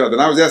with each other.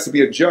 And I was asked to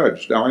be a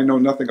judge. Now, I know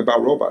nothing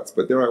about robots,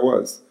 but there I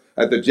was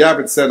at the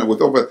Javits Center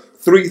with over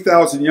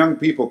 3,000 young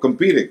people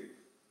competing.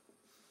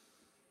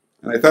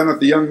 And I found out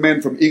the young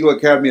men from Eagle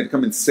Academy had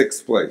come in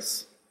 6th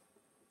place.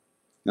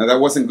 Now,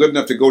 that wasn't good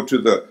enough to go to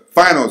the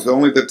finals.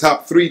 Only the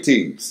top 3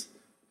 teams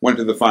went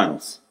to the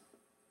finals.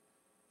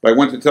 But I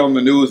went to tell them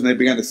the news, and they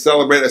began to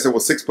celebrate. I said,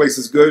 well, 6th place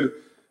is good.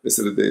 They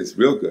said, it's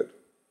real good.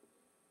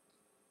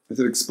 I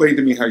said, explain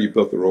to me how you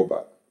built the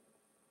robot.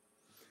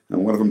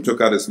 And one of them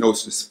took out his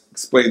notes to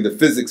explain the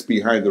physics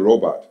behind the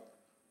robot.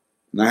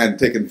 And I hadn't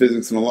taken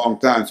physics in a long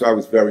time, so I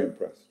was very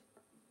impressed.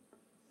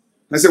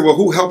 And I said, well,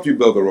 who helped you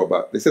build the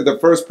robot? They said the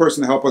first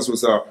person to help us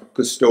was our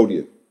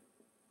custodian.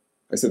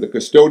 I said, the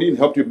custodian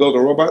helped you build a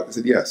robot? They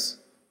said, yes.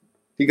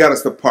 He got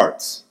us the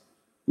parts.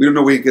 We don't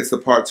know where he gets the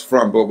parts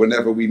from, but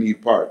whenever we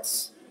need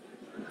parts,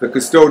 the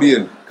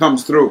custodian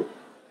comes through.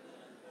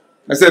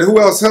 I said, who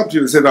else helped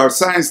you? They said, our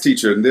science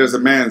teacher. And there's a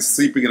man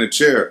sleeping in a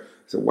chair.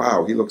 I said,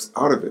 wow, he looks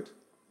out of it.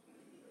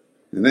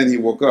 And then he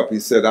woke up. He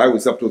said, I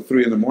was up till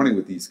 3 in the morning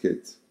with these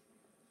kids.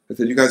 I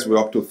said, you guys were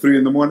up till 3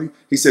 in the morning?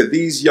 He said,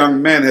 these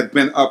young men have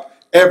been up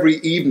every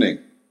evening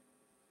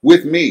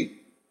with me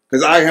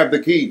because I have the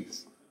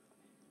keys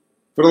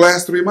for the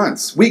last 3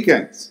 months,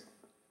 weekends.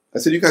 I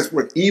said, you guys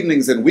work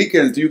evenings and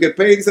weekends. Do you get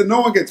paid? He said, no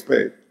one gets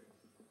paid.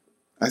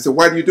 I said,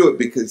 why do you do it?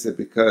 Because, he said,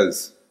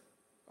 because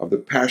of the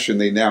passion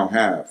they now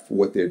have for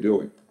what they're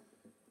doing.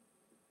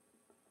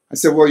 I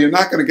said, well, you're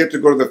not going to get to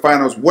go to the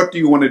finals. What do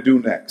you want to do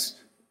next?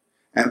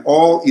 And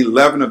all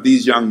 11 of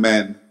these young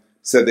men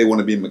said they want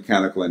to be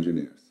mechanical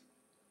engineers.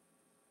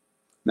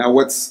 Now,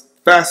 what's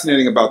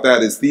fascinating about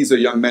that is these are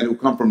young men who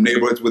come from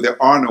neighborhoods where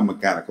there are no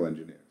mechanical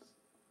engineers.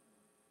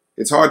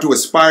 It's hard to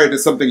aspire to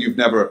something you've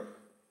never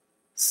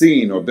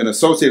seen or been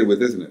associated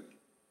with, isn't it?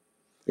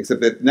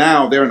 Except that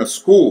now they're in a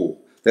school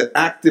that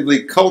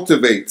actively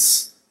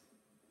cultivates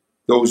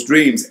those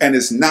dreams and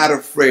is not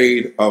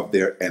afraid of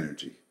their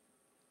energy.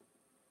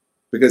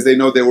 Because they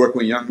know they're working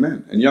with young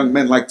men. And young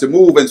men like to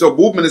move. And so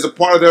movement is a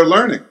part of their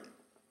learning.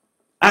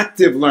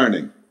 Active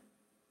learning,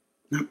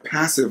 not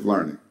passive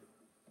learning.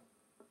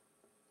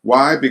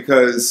 Why?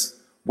 Because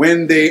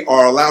when they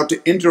are allowed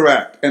to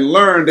interact and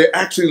learn, they're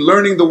actually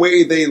learning the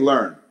way they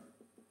learn,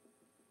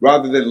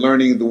 rather than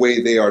learning the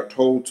way they are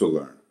told to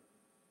learn.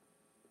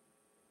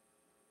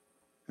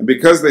 And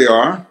because they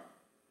are,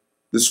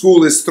 the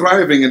school is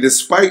thriving, and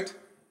despite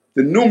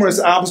the numerous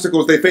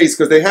obstacles they face,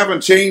 because they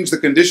haven't changed the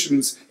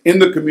conditions in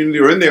the community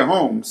or in their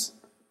homes,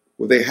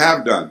 what they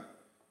have done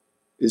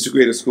is to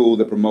create a school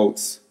that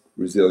promotes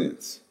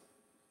resilience.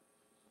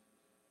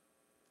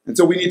 And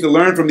so we need to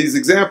learn from these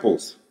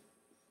examples,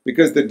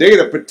 because the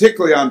data,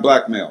 particularly on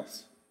black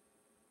males,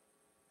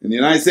 in the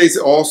United States,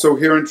 also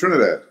here in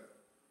Trinidad,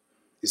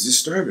 is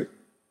disturbing.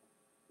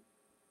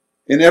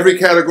 In every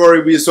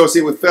category we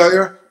associate with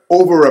failure,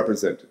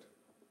 overrepresented.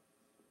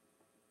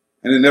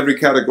 And in every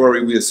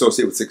category we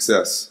associate with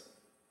success,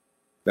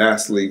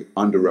 vastly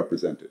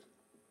underrepresented.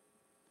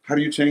 How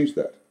do you change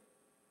that?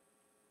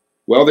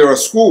 Well, there are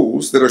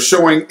schools that are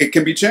showing it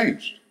can be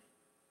changed.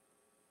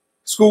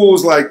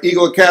 Schools like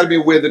Eagle Academy,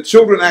 where the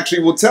children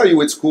actually will tell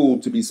you it's cool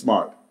to be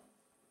smart.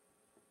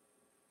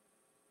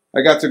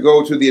 I got to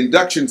go to the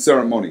induction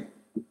ceremony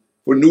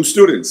for new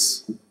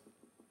students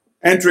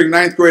entering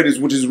 9th graders,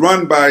 which is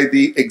run by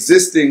the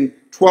existing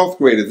 12th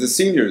graders. The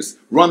seniors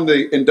run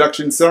the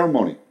induction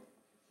ceremony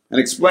and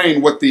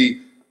explain what the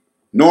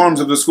norms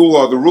of the school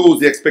are, the rules,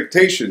 the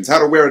expectations, how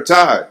to wear a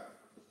tie.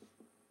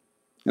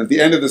 And at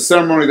the end of the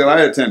ceremony that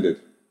I attended,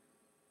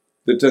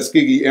 the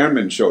Tuskegee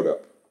Airmen showed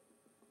up.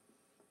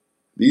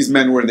 These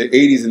men were in their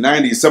 80s and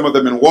 90s, some of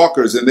them in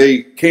walkers, and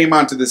they came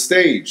onto the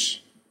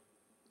stage.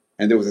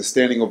 And there was a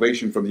standing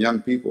ovation from the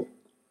young people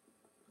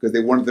because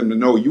they wanted them to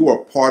know you are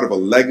part of a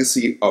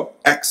legacy of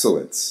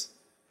excellence.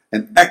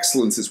 And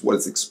excellence is what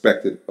is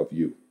expected of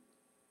you.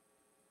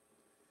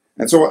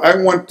 And so I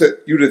want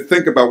you to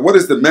think about what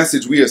is the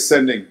message we are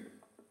sending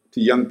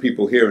to young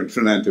people here in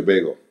Trinidad and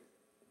Tobago.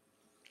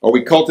 Are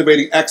we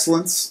cultivating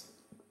excellence?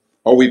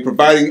 Are we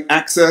providing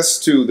access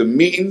to the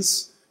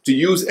means to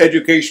use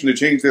education to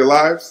change their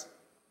lives?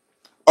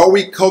 Are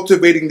we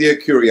cultivating their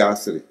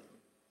curiosity?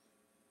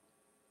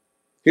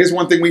 Here's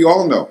one thing we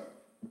all know.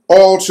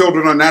 All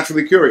children are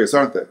naturally curious,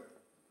 aren't they?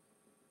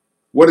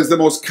 What is the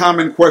most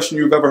common question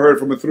you've ever heard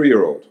from a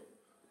 3-year-old?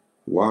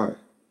 Why?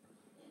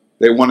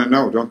 They want to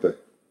know, don't they?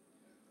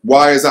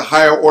 Why is a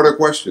higher order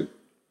question.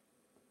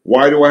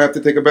 Why do I have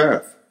to take a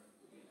bath?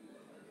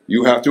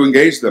 You have to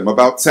engage them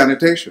about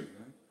sanitation.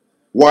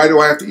 Why do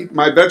I have to eat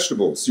my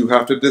vegetables? You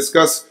have to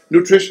discuss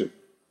nutrition.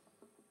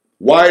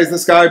 Why is the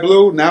sky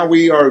blue? Now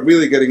we are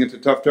really getting into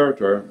tough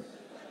territory.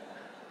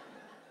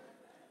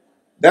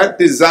 That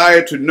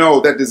desire to know,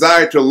 that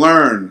desire to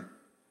learn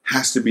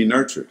has to be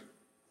nurtured,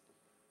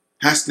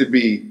 has to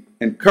be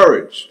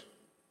encouraged.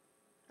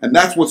 And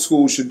that's what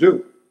schools should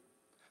do.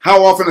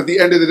 How often at the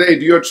end of the day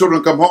do your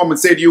children come home and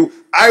say to you,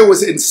 I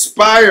was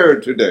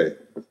inspired today.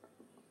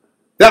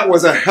 That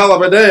was a hell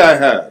of a day I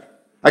had.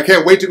 I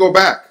can't wait to go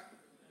back.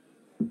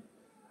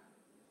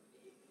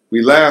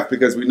 We laugh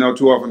because we know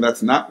too often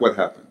that's not what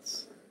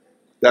happens.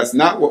 That's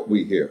not what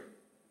we hear.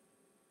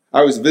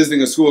 I was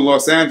visiting a school in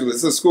Los Angeles.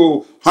 It's a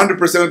school,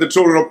 100% of the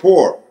children are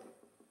poor.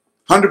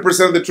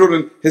 100% of the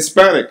children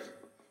Hispanic.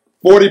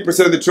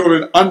 40% of the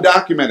children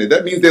undocumented.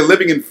 That means they're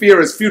living in fear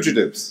as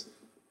fugitives.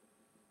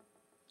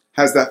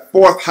 Has the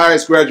 4th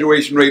highest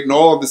graduation rate in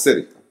all of the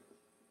city.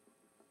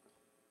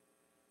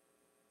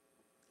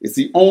 It's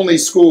the only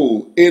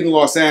school in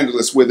Los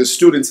Angeles where the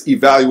students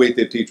evaluate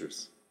their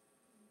teachers.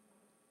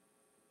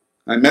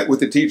 I met with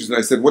the teachers and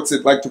I said, what's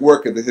it like to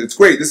work at? They said, it's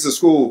great. This is a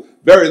school,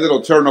 very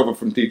little turnover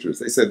from teachers.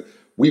 They said,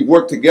 we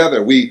work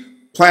together. We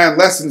plan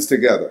lessons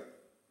together.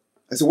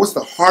 I said, what's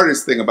the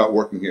hardest thing about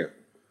working here?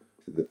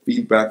 Said, the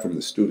feedback from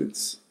the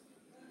students.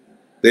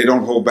 They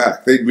don't hold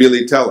back. They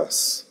really tell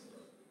us.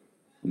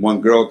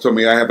 One girl told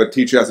me, I have a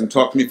teacher who hasn't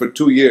talked to me for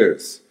 2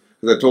 years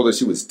because I told her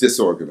she was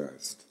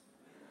disorganized.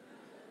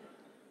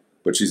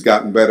 But she's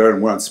gotten better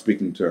and we're on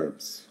speaking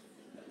terms.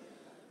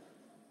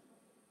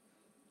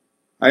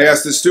 I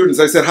asked the students,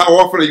 I said, how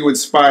often are you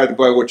inspired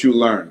by what you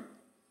learn?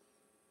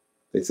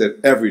 They said,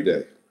 every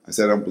day. I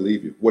said, I don't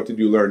believe you. What did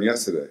you learn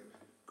yesterday?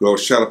 Girl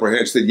shut up her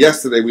hand. She said,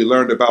 yesterday we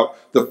learned about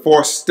the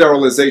forced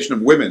sterilization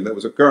of women that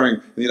was occurring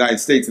in the United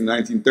States in the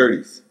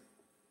 1930s.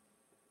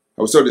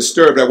 I was so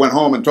disturbed, I went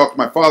home and talked to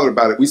my father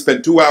about it. We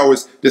spent 2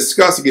 hours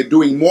discussing it,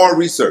 doing more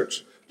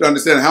research to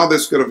understand how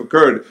this could have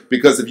occurred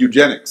because of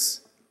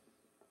eugenics.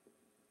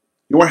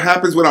 You know what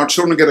happens when our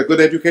children get a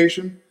good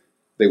education?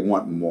 They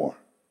want more.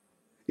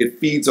 It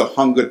feeds a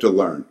hunger to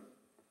learn.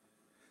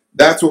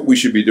 That's what we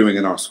should be doing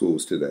in our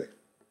schools today.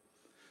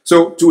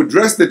 So to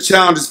address the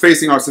challenges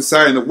facing our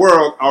society and the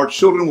world, our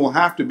children will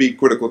have to be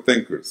critical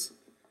thinkers.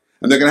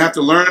 And they're going to have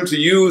to learn to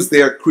use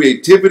their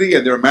creativity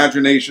and their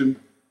imagination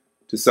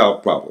to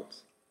solve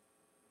problems.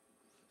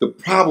 The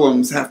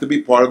problems have to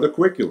be part of the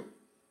curriculum.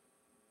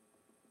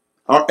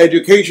 Our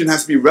education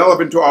has to be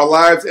relevant to our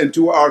lives and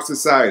to our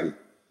society.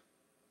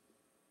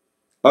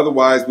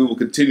 Otherwise, we will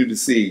continue to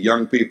see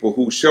young people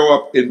who show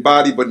up in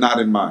body but not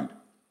in mind,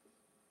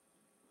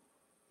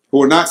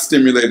 who are not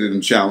stimulated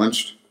and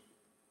challenged,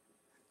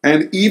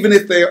 and even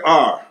if they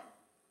are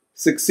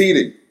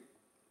succeeding,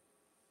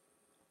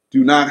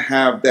 do not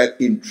have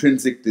that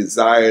intrinsic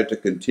desire to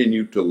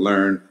continue to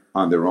learn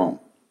on their own.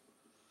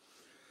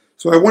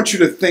 So I want you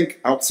to think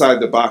outside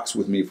the box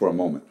with me for a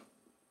moment,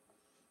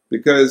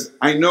 because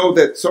I know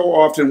that so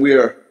often we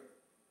are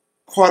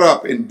caught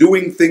up in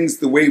doing things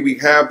the way we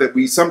have that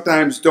we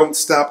sometimes don't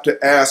stop to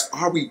ask,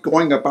 are we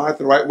going about it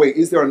the right way?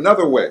 Is there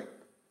another way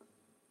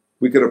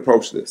we could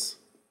approach this?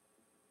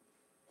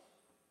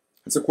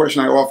 That's a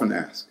question I often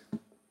ask.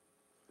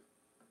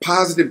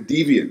 Positive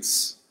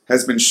deviance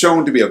has been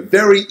shown to be a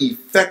very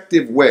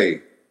effective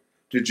way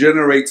to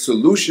generate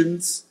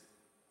solutions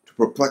to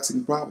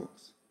perplexing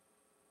problems.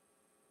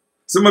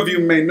 Some of you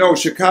may know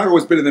Chicago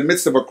has been in the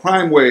midst of a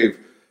crime wave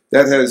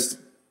that has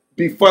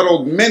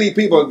befuddled many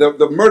people.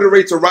 The murder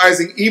rates are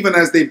rising even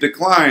as they've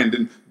declined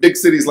in big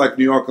cities like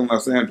New York and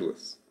Los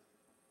Angeles.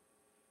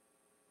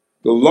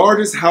 The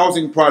largest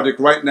housing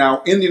project right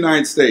now in the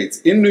United States,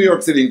 in New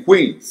York City, in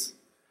Queens,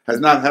 has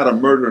not had a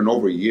murder in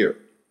over a year.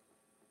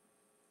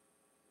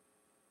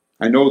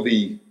 I know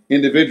the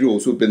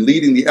individuals who've been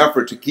leading the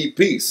effort to keep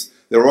peace.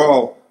 They're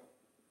all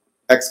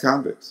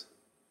ex-convicts.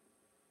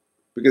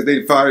 Because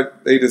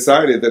they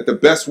decided that the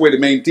best way to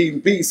maintain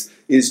peace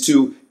is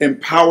to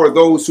empower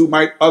those who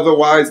might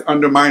otherwise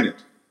undermine it,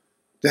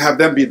 to have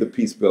them be the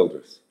peace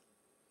builders,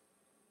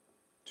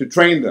 to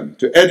train them,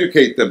 to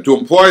educate them, to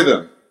employ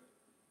them.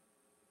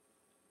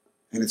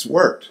 And it's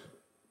worked.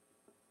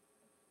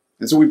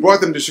 And so we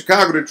brought them to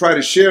Chicago to try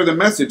to share the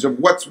message of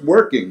what's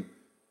working.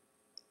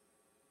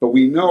 But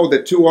we know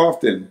that too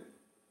often,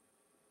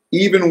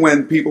 even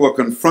when people are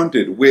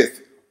confronted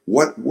with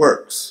what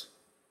works,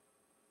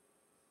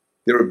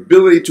 their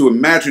ability to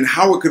imagine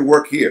how it could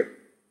work here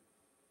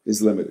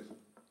is limited.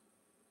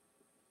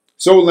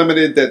 So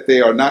limited that they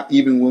are not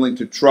even willing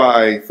to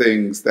try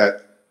things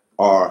that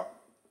are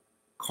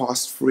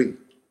cost-free. A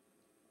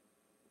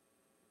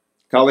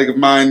colleague of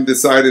mine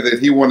decided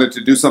that he wanted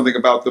to do something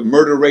about the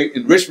murder rate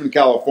in Richmond,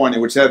 California,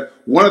 which had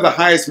one of the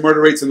highest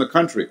murder rates in the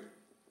country.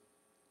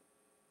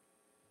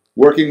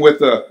 Working with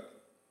the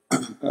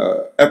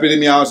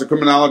epidemiologists,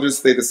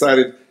 criminologists, they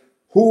decided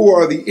who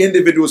are the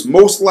individuals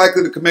most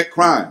likely to commit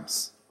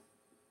crimes.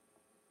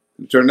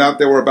 It turned out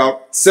there were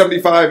about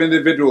 75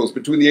 individuals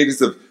between the ages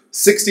of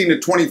 16 to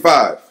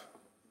 25.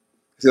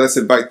 So let's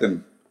invite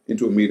them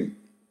into a meeting.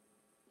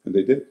 And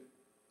they did.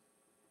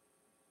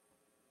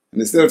 And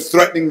instead of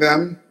threatening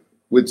them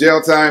with jail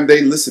time,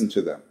 they listened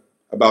to them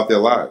about their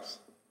lives.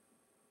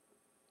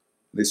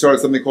 They started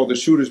something called the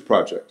Shooters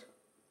Project.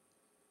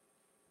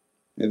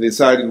 And they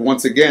decided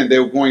once again they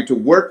were going to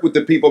work with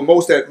the people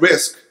most at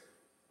risk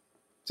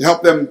to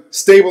help them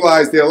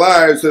stabilize their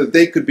lives so that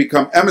they could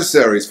become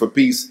emissaries for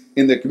peace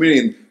in their community.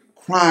 And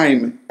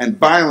crime and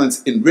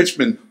violence in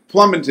Richmond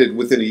plummeted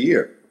within a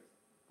year.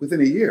 Within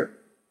a year.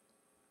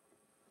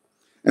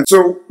 And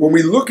so when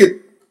we look at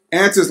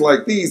answers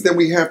like these, then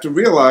we have to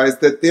realize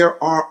that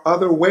there are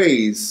other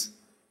ways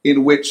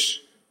in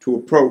which to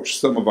approach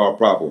some of our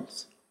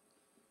problems.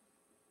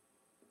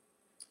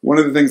 One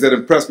of the things that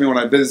impressed me when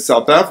I visited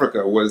South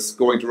Africa was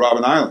going to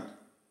Robben Island.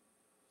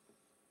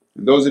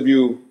 And those of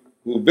you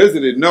who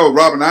visited know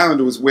Robben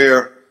Island was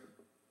where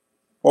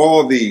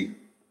all the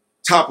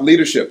top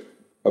leadership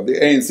of the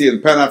ANC and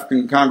the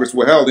Pan-African Congress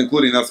were held,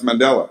 including Nelson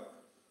Mandela.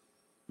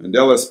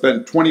 Mandela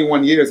spent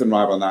 21 years in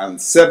Robben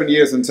Island, 7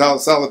 years in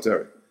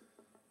solitary.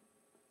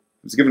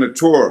 He was given a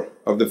tour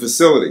of the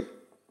facility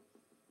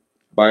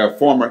by a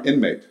former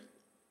inmate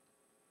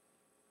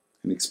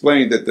and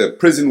explained that the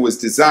prison was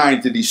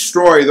designed to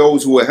destroy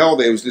those who were held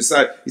there. He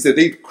said,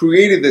 they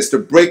created this to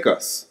break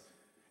us,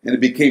 and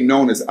it became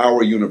known as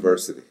our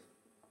university.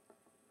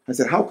 I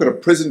said, how could a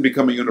prison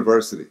become a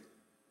university?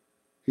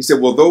 He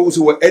said, well, those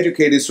who were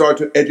educated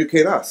started to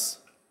educate us.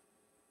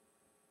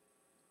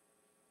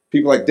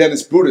 People like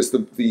Dennis Brutus,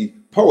 the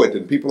poet,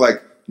 and people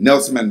like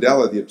Nelson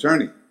Mandela, the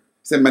attorney. He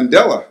said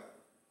Mandela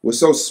was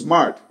so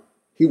smart,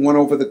 he won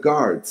over the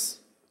guards.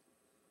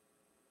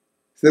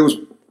 So there was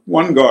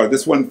one guard,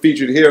 this one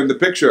featured here in the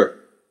picture,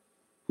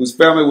 whose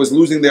family was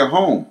losing their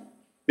home,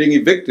 being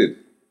evicted.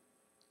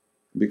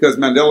 Because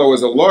Mandela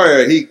was a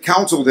lawyer, he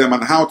counseled him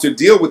on how to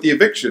deal with the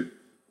eviction.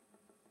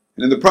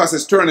 And in the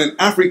process turned an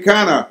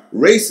Afrikaner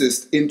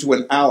racist into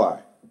an ally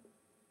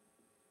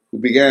who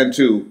began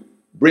to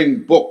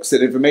bring books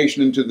and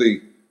information into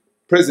the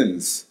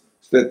prisons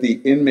so that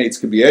the inmates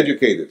could be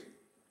educated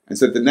and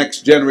so that the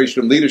next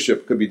generation of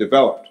leadership could be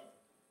developed.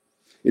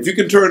 If you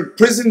can turn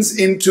prisons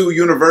into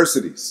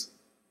universities,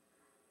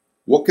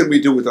 what can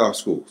we do with our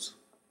schools?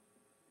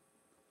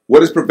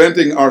 What is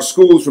preventing our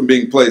schools from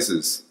being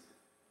places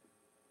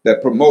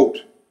that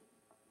promote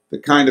the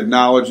kind of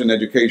knowledge and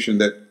education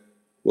that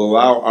will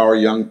allow our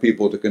young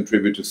people to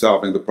contribute to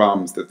solving the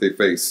problems that they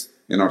face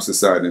in our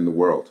society and the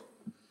world?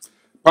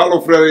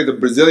 Paulo Freire, the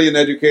Brazilian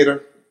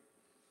educator,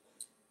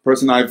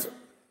 person I've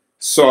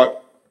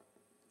sought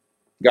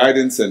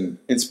guidance and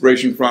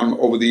inspiration from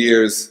over the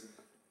years,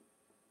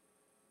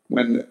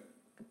 when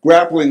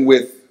grappling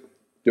with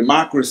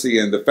democracy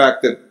and the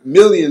fact that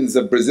millions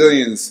of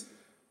Brazilians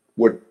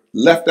were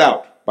left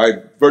out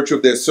by virtue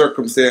of their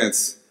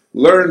circumstance,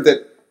 learned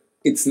that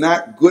it's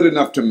not good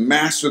enough to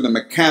master the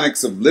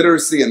mechanics of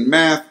literacy and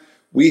math.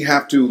 We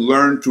have to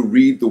learn to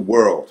read the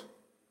world.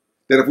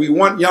 That if we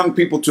want young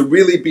people to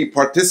really be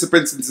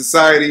participants in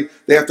society,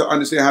 they have to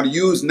understand how to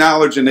use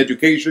knowledge and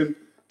education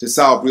to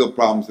solve real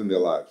problems in their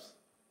lives.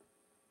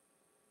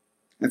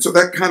 And so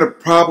that kind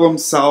of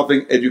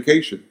problem-solving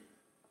education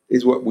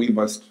is what we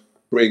must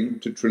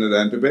bring to Trinidad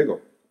and Tobago.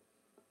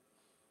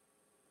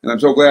 And I'm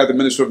so glad the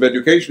Minister of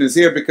Education is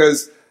here,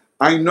 because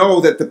I know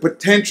that the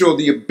potential,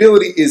 the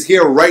ability is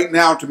here right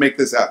now to make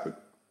this happen,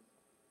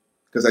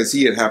 because I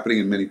see it happening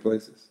in many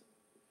places.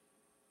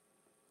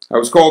 I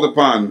was called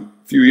upon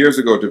a few years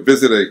ago to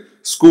visit a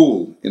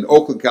school in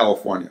Oakland,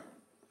 California.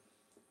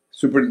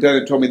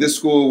 Superintendent told me this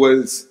school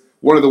was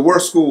one of the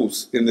worst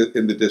schools in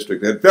the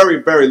district. It had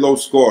very, very low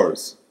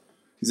scores.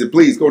 He said,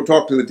 please go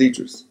talk to the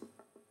teachers.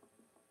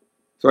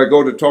 So I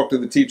go to talk to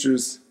the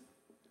teachers,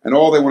 and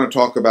all they want to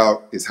talk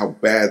about is how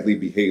badly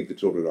behaved the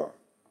children are.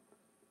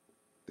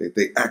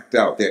 They act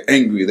out, they're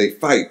angry, they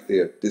fight,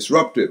 they're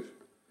disruptive.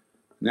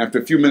 And after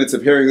a few minutes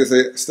of hearing this,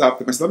 I stopped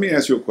them. I said, let me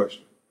ask you a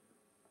question.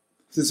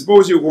 I said,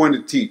 suppose you were going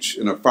to teach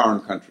in a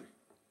foreign country.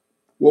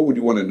 What would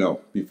you want to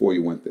know before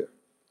you went there?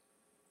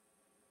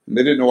 And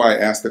they didn't know why I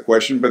asked the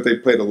question, but they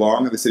played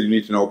along, and they said, you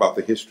need to know about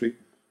the history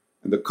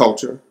and the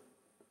culture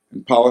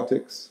and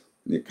politics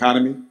and the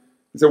economy.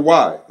 I said,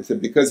 why? They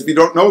said, because if you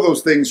don't know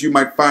those things, you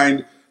might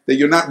find that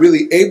you're not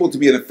really able to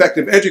be an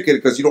effective educator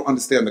because you don't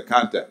understand the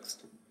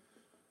context.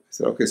 I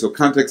said, okay, so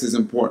context is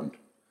important. I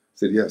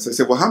said, yes. I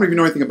said, well, how many of you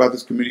know anything about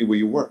this community where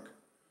you work?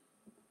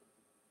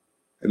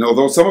 And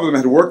although some of them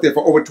had worked there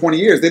for over 20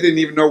 years, they didn't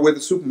even know where the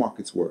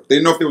supermarkets were. They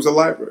didn't know if there was a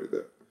library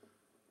there.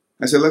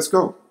 I said, let's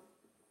go.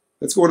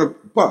 Let's go on a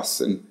bus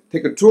and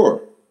take a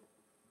tour.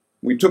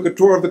 We took a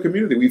tour of the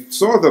community. We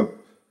saw the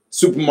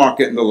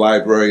supermarket and the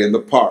library and the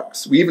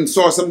parks. We even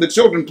saw some of the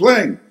children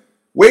playing,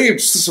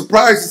 waved,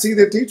 surprised to see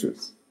their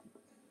teachers.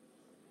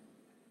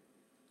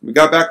 We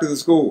got back to the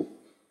school,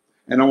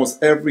 and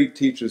almost every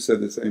teacher said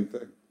the same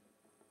thing.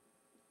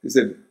 He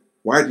said,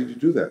 why did you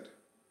do that?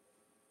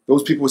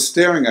 Those people were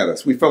staring at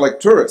us. We felt like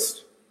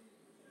tourists.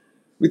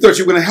 We thought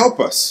you were going to help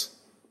us.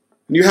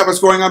 And you have us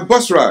going on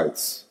bus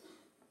rides.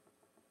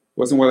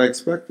 Wasn't what I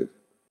expected.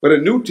 But a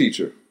new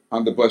teacher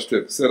on the bus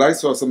trip said, I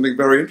saw something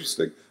very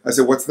interesting. I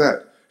said, what's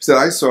that? She said,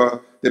 I saw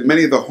that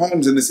many of the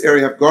homes in this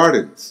area have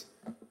gardens.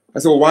 I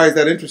said, well, why is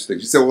that interesting?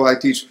 She said, well, I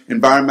teach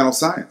environmental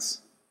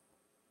science.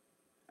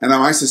 And now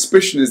my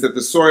suspicion is that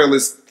the soil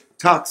is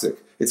toxic.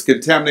 It's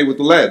contaminated with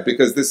lead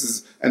because this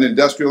is an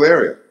industrial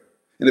area.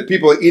 And if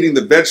people are eating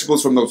the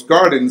vegetables from those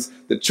gardens,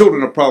 the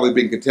children are probably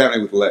being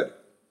contaminated with lead.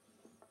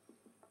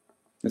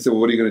 I said,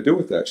 well, what are you going to do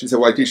with that? She said,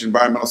 well, I teach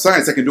environmental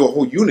science. I can do a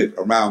whole unit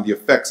around the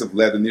effects of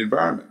lead in the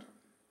environment.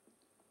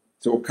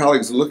 So her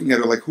colleagues are looking at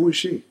her like, who is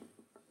she?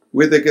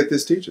 Where'd they get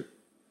this teacher?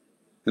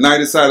 And I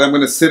decided I'm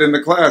going to sit in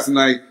the class, and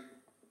I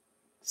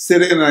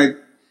sit in and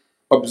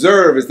I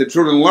observe as the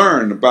children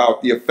learn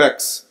about the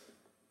effects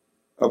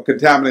of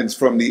contaminants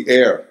from the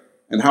air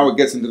and how it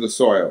gets into the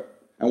soil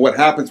and what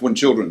happens when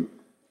children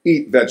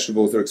eat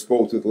vegetables that are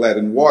exposed with lead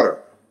and water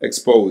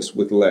exposed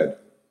with lead.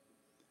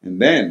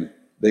 And then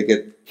they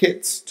get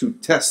kits to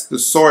test the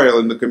soil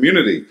in the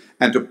community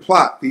and to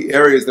plot the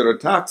areas that are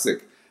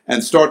toxic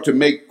and start to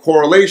make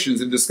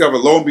correlations and discover,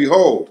 lo and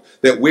behold,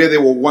 that where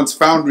there were once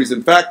foundries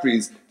and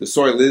factories, the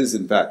soil is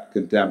in fact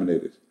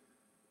contaminated.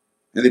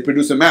 And they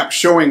produce a map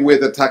showing where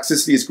the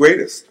toxicity is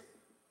greatest.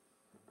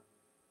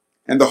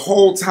 And the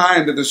whole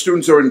time that the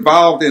students are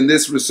involved in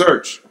this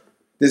research,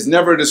 there's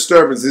never a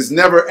disturbance, there's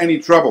never any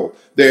trouble.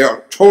 They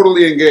are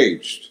totally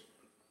engaged.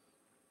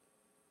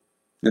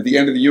 At the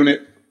end of the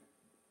unit,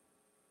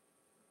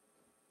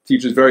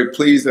 teacher's very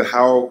pleased at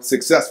how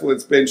successful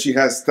it's been. She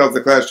tells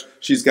the class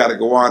she's got to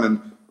go on,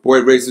 and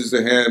boy raises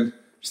her hand.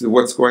 She said,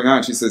 what's going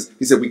on? He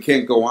said, we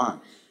can't go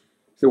on.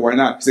 He said, why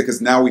not? He said,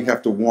 because now we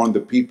have to warn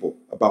the people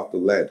about the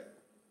lead.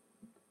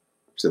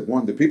 She said,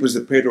 warn the people? She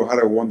said, Pedro, how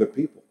do I warn the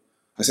people?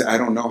 I said, I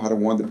don't know how to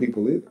warn the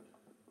people either.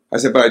 I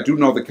said, but I do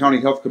know the county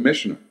health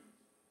commissioner.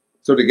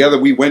 So together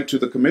we went to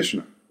the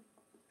commissioner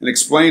and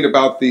explained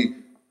about the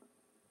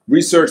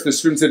research the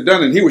students had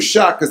done. And he was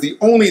shocked because the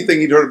only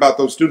thing he'd heard about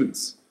those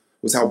students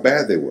was how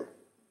bad they were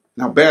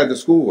and how bad the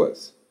school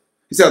was.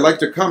 He said, I'd like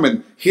to come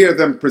and hear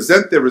them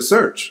present their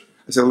research.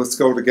 I said, let's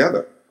go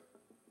together.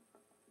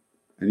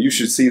 And you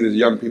should see the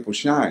young people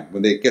shine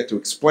when they get to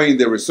explain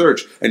their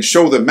research and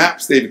show the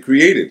maps they've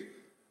created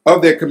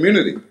of their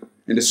community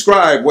and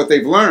describe what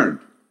they've learned.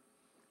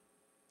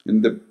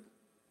 And the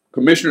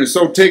commissioner is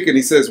so taken,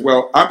 he says,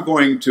 well, I'm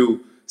going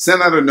to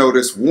send out a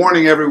notice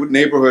warning every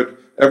neighborhood,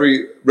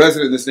 every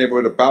resident in this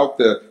neighborhood about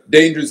the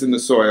dangers in the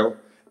soil,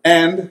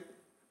 and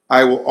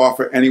I will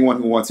offer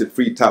anyone who wants it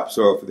free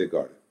topsoil for their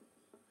garden.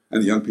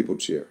 And the young people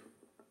cheer.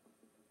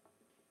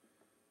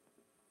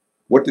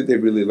 What did they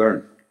really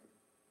learn?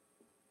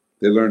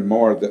 They learned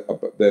more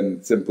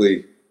than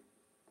simply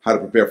how to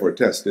prepare for a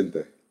test, didn't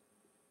they?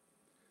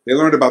 They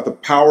learned about the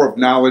power of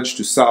knowledge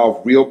to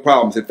solve real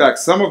problems. In fact,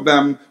 some of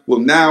them will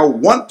now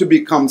want to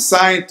become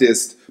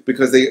scientists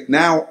because they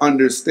now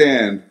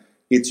understand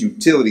its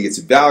utility, its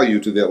value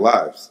to their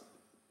lives.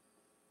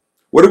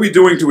 What are we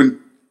doing to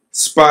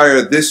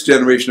inspire this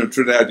generation of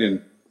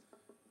Trinidadian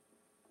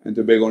and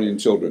Tobagonian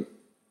children?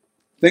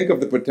 Think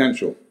of the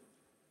potential.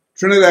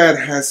 Trinidad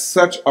has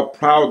such a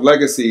proud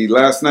legacy.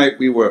 Last night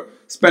we were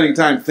spending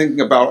time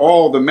thinking about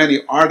all the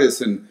many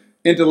artists and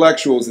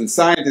intellectuals and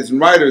scientists and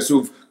writers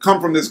who've come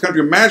from this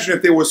country. Imagine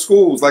if there were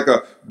schools like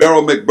a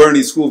Beryl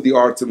McBurney School of the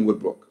Arts in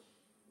Woodbrook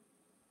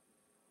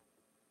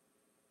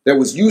that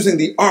was using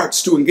the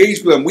arts to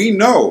engage with them. We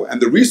know,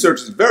 and the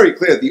research is very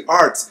clear, the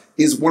arts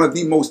is one of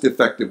the most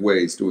effective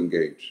ways to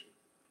engage.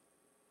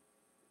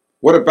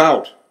 What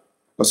about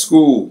a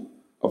school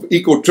of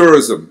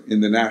ecotourism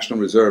in the National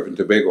Reserve in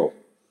Tobago,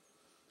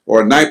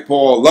 or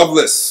Naipaul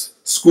Lovelace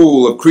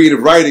School of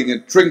Creative Writing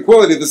and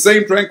Tranquility, the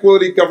same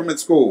Tranquility government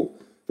school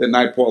that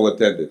Naipaul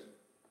attended.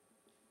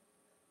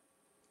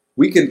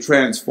 We can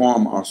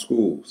transform our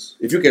schools.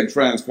 If you can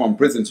transform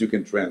prisons, you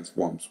can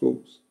transform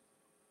schools.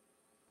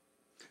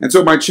 And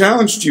so my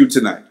challenge to you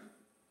tonight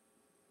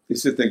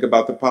is to think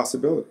about the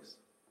possibilities.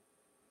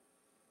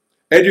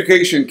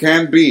 Education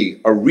can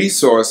be a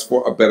resource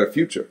for a better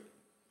future.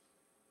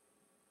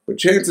 But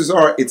chances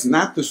are it's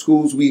not the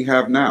schools we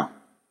have now.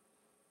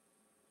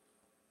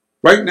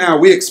 Right now,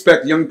 we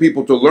expect young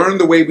people to learn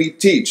the way we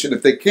teach, and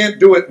if they can't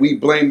do it, we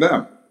blame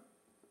them.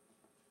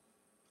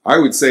 I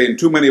would say in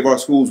too many of our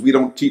schools, we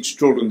don't teach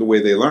children the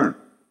way they learn.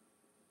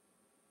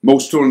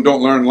 Most children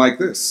don't learn like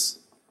this,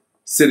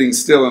 sitting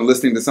still and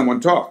listening to someone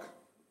talk.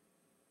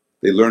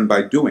 They learn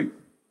by doing.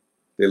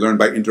 They learn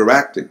by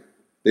interacting.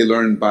 They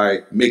learn by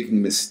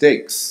making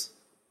mistakes.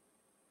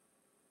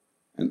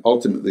 And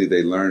ultimately,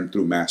 they learn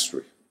through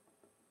mastery.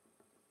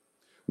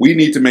 We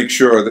need to make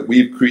sure that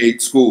we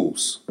create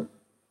schools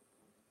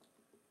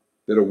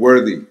that are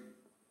worthy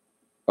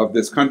of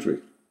this country.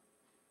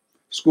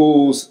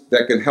 Schools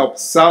that can help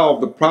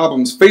solve the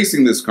problems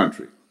facing this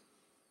country.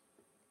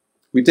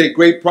 We take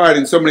great pride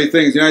in so many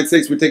things. In the United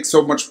States, we take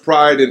so much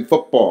pride in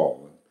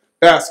football,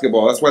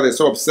 basketball. That's why they're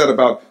so upset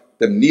about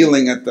them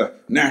kneeling at the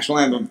national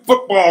anthem.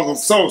 Football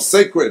is so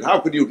sacred. How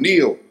could you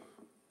kneel?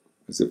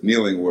 As if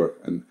kneeling were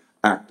an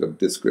act of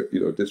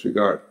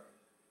disregard.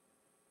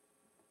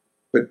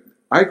 But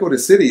I go to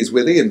cities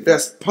where they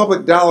invest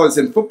public dollars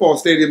in football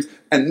stadiums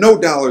and no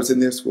dollars in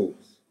their schools.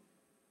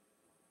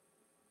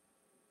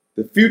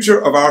 The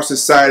future of our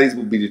societies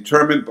will be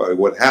determined by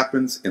what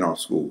happens in our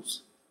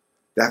schools.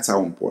 That's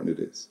how important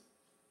it is.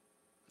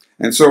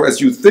 And so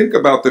as you think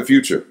about the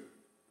future,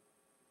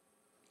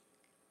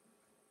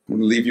 I'm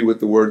going to leave you with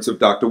the words of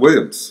Dr.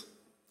 Williams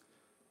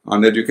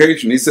on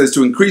education. He says,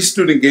 to increase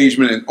student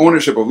engagement and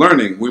ownership of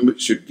learning, we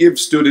should give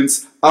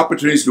students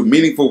opportunities to do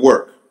meaningful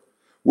work.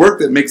 Work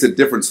that makes a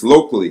difference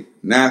locally,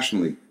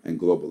 nationally, and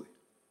globally.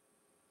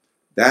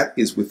 That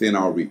is within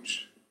our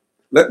reach.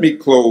 Let me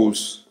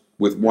close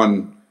with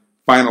one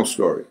final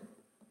story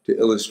to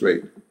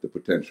illustrate the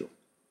potential.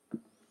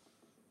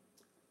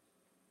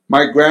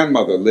 My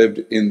grandmother lived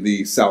in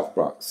the South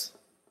Bronx,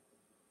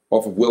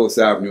 off of Willis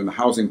Avenue in the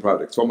housing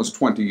projects for almost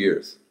 20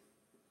 years.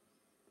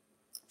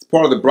 It's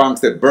part of the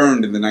Bronx that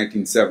burned in the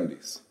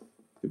 1970s.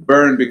 It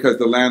burned because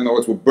the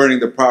landlords were burning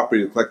the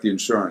property to collect the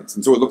insurance,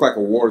 and so it looked like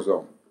a war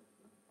zone.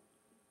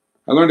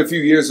 I learned a few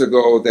years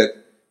ago that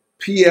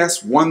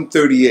PS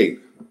 138,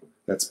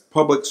 that's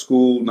public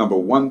school number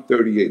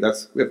 138,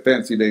 we have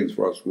fancy names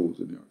for our schools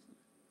in New York,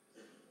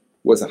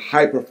 was a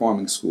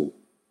high-performing school.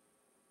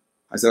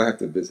 I said, I have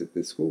to visit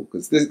this school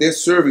because they're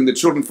serving the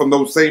children from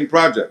those same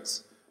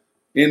projects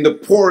in the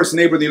poorest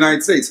neighborhood of the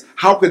United States.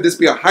 How could this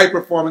be a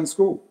high-performing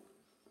school?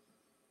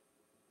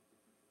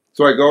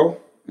 So I go,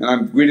 and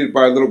I'm greeted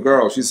by a little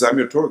girl. She says, I'm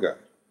your tour guide.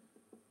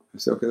 I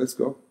said, okay, let's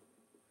go.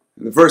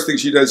 And the first thing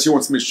she does, she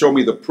wants me to show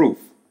me the proof.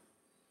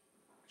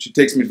 She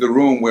takes me to the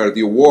room where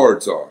the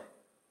awards are,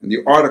 and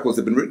the articles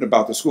that have been written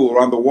about the school are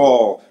on the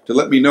wall to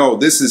let me know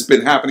this has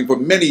been happening for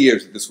many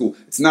years at the school.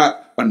 It's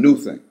not a new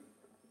thing.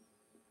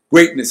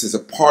 Greatness is a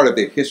part of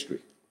their history.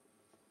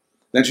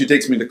 Then she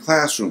takes me to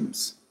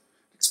classrooms,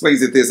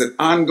 explains that there's an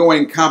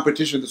ongoing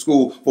competition at the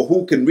school for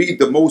who can read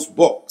the most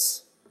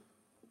books.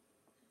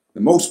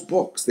 The most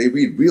books, they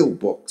read real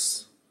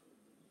books.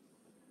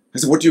 I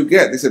said, what do you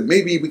get? They said,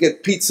 maybe we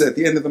get pizza at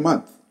the end of the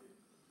month.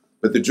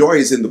 But the joy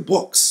is in the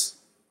books.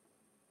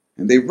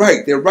 And they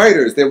write, they're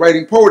writers, they're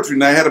writing poetry,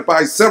 and I had to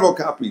buy several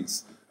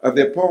copies of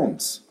their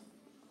poems.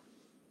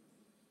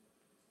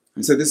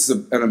 I said, this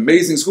is an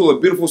amazing school, a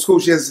beautiful school.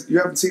 She says, you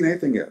haven't seen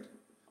anything yet.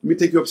 Let me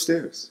take you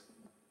upstairs.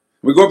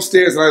 We go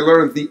upstairs and I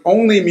learned the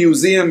only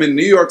museum in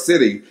New York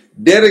City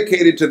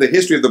dedicated to the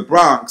history of the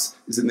Bronx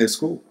is in their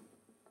school.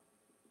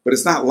 But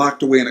it's not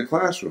locked away in a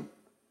classroom.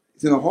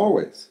 It's in the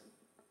hallways.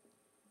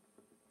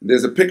 And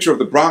there's a picture of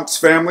the Bronx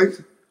family,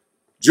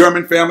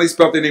 German family,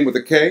 spelled their name with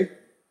a K,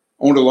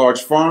 owned a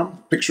large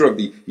farm, picture of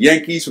the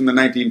Yankees from the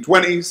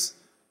 1920s,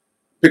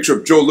 picture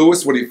of Joe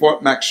Louis when he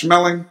fought Max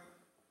Schmeling,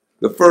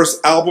 the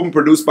first album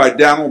produced by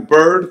Daniel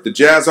Bird, the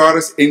jazz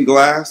artist, in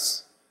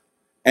glass,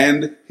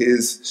 and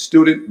his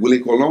student, Willie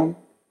Colon,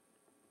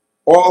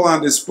 all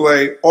on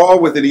display, all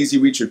within easy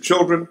reach of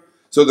children.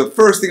 So the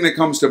first thing that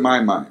comes to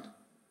my mind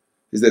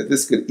is that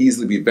this could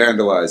easily be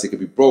vandalized, it could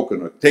be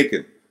broken or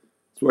taken.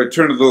 So I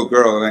turned to the little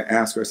girl and I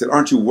asked her, I said,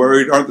 aren't you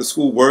worried, aren't the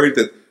school worried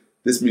that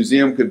this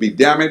museum could be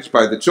damaged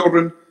by the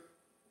children?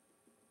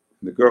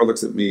 And the girl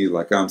looks at me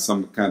like I'm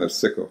some kind of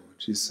sicko.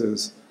 She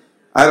says,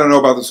 I don't know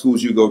about the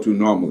schools you go to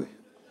normally,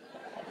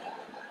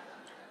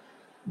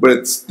 but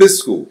it's this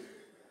school.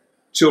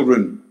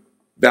 Children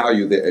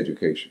value their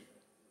education.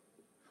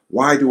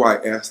 Why do I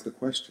ask the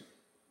question?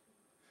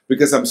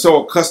 Because I'm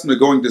so accustomed to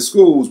going to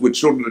schools where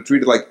children are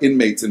treated like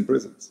inmates in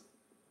prisons.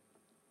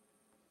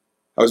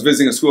 I was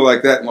visiting a school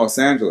like that in Los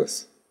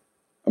Angeles,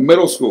 a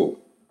middle school,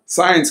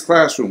 science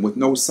classroom with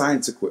no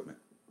science equipment.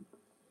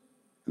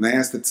 And I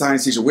asked the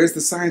science teacher, where's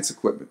the science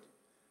equipment?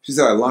 She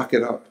said, I lock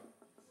it up.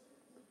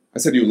 I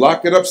said, you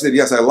lock it up? She said,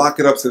 yes, I lock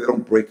it up so they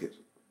don't break it.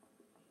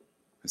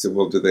 I said,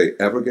 well, do they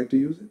ever get to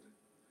use it?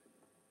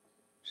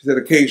 She said,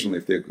 occasionally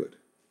if they're good.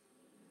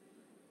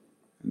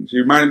 And she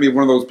reminded me of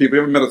one of those people.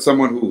 You ever met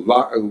someone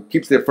who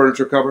keeps their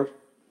furniture covered?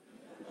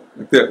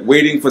 Like they're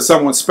waiting for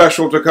someone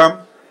special to come?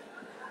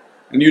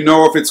 And you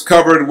know if it's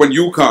covered when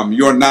you come,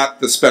 you're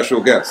not the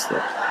special guest.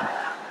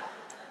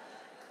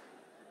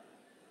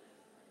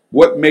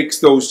 What makes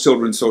those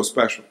children so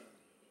special?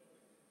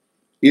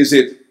 Is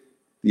it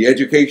the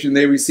education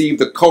they receive,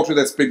 the culture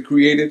that's been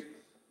created?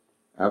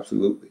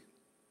 Absolutely.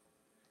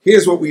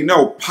 Here's what we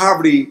know.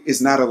 Poverty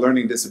is not a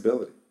learning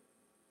disability.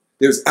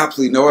 There's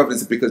absolutely no evidence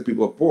that because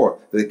people are poor,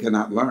 they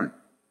cannot learn.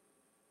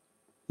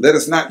 Let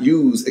us not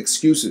use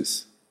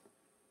excuses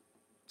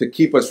to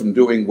keep us from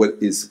doing what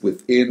is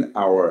within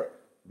our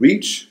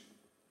reach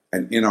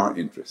and in our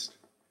interest.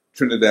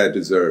 Trinidad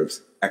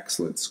deserves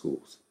excellent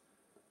schools.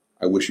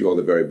 I wish you all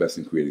the very best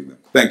in creating them.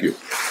 Thank you.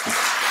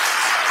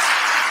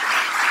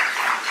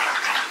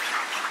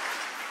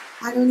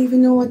 I don't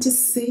even know what to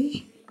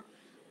say.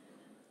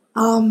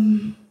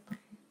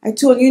 I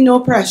told you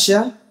no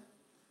pressure.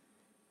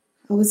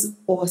 It was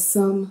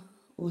awesome,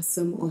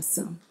 awesome,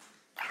 awesome.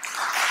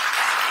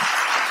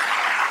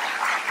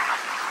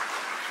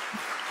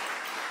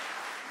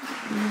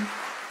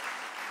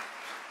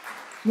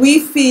 We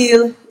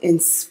feel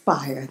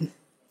inspired.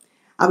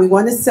 And we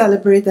want to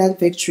celebrate that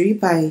victory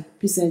by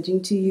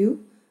presenting to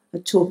you a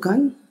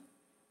token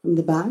from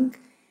the bank.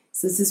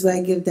 So this is where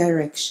I give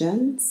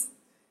directions.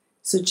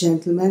 So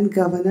gentlemen,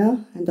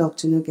 Governor and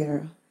Dr.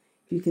 Noguera,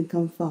 if you can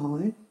come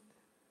forward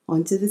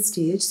onto the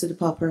stage so the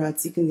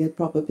paparazzi can get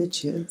proper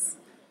pictures.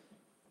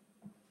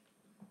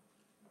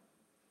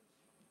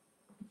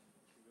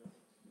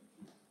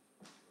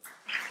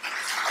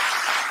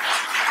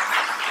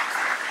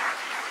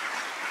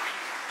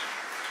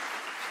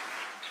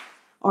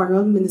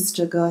 Honorable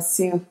Minister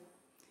Garcia,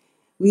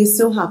 we are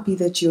so happy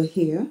that you're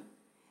here,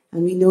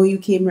 and we know you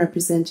came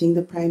representing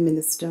the Prime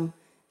Minister,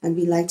 and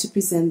we'd like to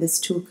present this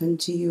token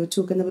to you, a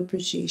token of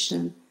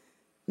appreciation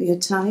for your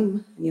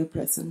time and your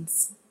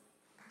presence.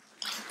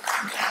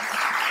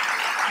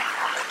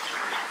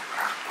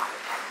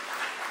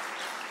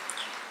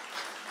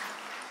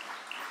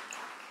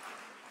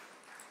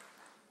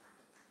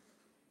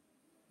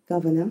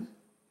 Governor,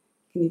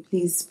 can you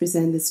please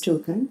present this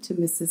token to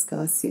Mrs.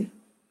 Garcia?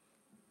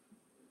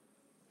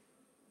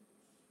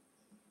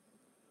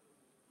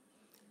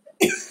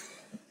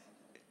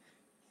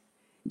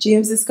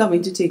 James is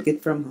coming to take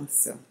it from us,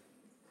 so.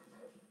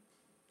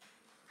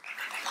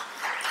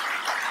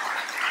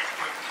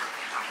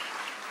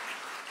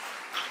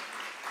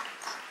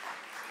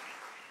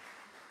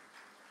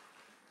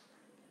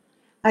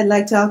 I'd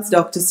like to ask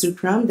Dr.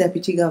 Supram,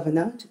 Deputy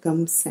Governor, to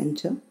come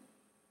center.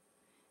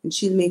 And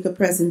she'll make a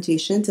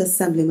presentation to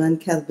Assemblyman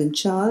Kelvin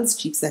Charles,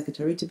 Chief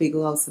Secretary,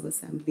 Tobago House of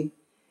Assembly.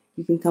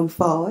 You can come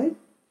forward.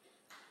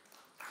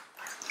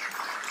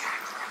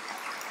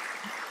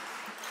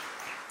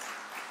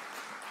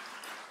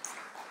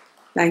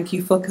 Thank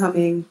you for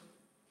coming.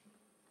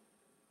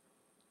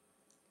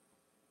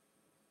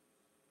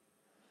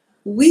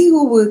 We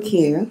who work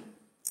here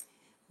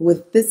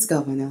with this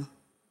governor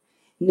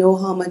know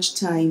how much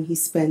time he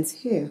spends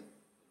here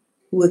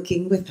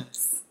working with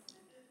us.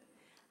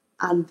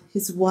 And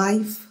his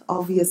wife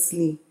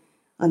obviously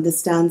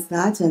understands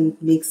that and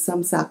makes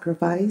some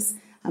sacrifice,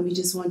 and we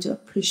just want to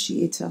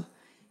appreciate her.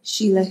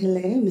 Sheila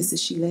Hilaire,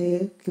 Mrs. Sheila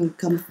Hilaire, can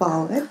come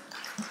forward.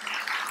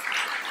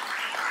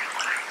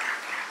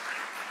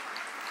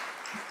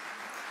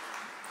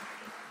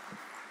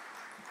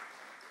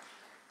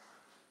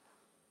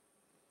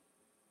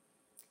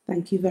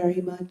 Thank you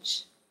very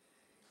much.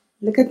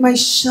 Look at my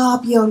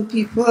sharp young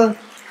people.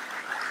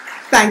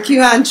 Thank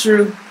you,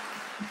 Andrew.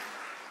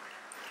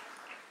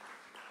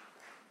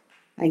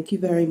 Thank you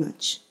very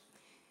much.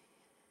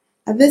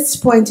 At this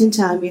point in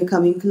time, we are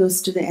coming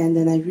close to the end,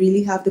 and I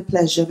really have the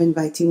pleasure of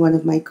inviting one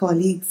of my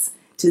colleagues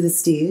to the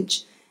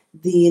stage,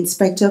 the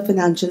Inspector of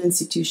Financial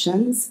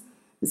Institutions,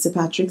 Mr.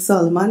 Patrick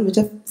Solomon, with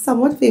a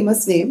somewhat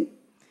famous name.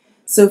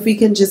 So if we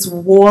can just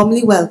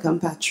warmly welcome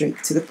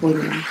Patrick to the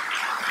podium.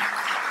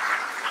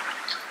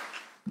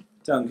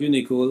 Thank you,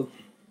 Nicole.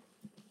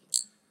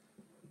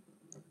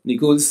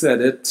 Nicole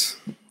said it.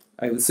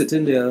 I was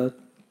sitting there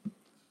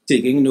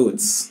taking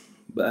notes,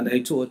 and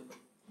I thought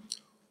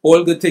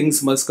all good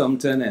things must come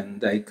to an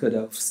end. I could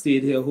have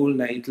stayed here whole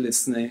night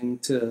listening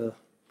to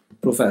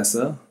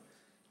Professor.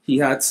 He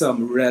had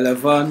some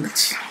relevant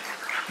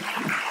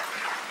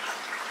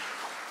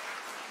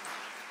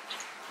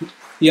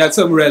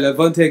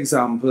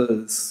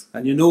examples.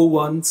 And you know,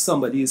 once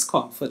somebody is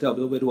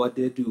comfortable with what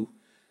they do,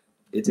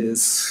 it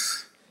is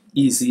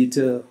easy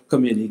to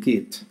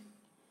communicate.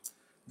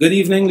 Good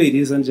evening,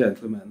 ladies and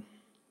gentlemen.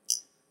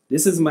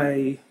 This is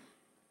my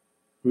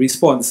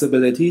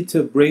responsibility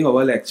to bring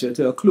our lecture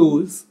to a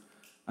close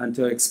and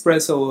to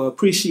express our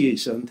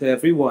appreciation to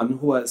everyone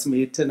who has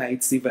made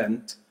tonight's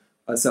event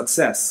a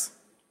success.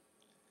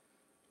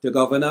 To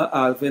Governor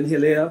Alvin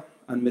Hilaire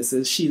and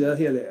Mrs. Sheila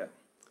Hilaire,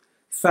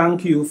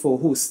 thank you for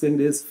hosting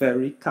this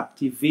very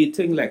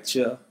captivating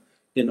lecture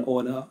in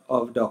honor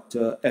of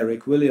Dr.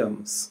 Eric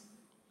Williams.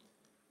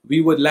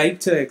 We would like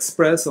to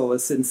express our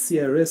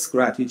sincerest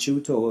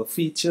gratitude to our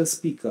feature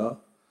speaker,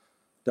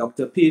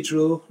 Dr.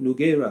 Pedro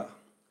Noguera,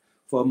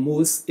 for a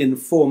most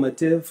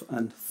informative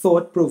and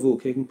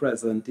thought-provoking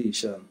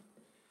presentation.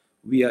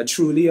 We are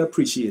truly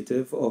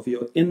appreciative of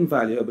your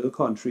invaluable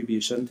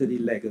contribution to the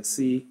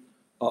legacy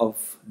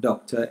of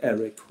Dr.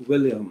 Eric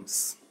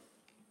Williams.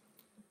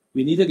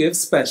 We need to give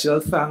special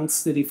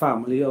thanks to the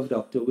family of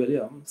Dr.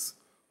 Williams,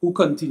 who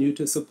continue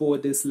to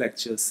support this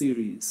lecture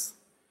series.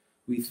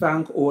 We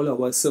thank all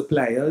our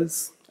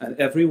suppliers and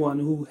everyone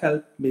who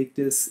helped make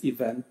this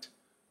event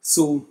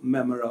so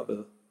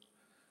memorable.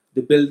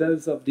 The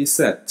builders of the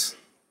set,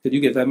 could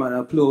you give them an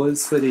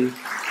applause for the...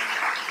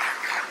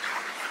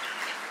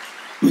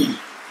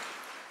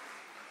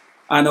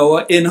 and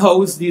our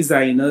in-house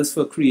designers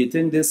for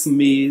creating this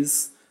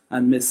maze,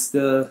 and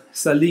Mr.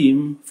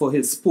 Salim for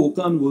his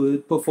spoken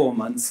word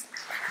performance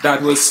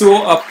that was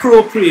so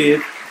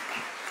appropriate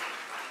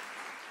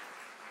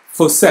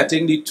for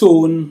setting the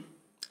tone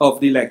of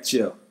the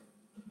lecture.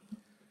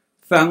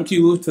 Thank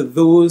you to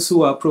those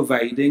who are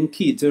providing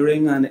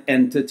catering and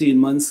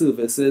entertainment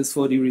services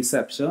for the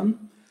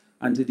reception,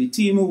 and to the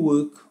team who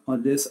work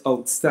on this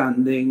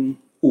outstanding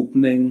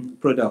opening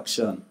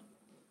production.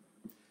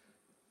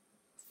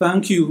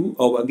 Thank you,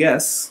 our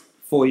guests,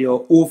 for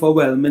your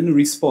overwhelming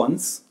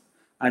response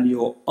and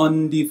your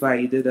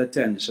undivided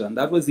attention.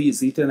 That was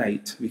easy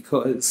tonight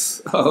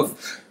because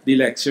of the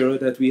lecturer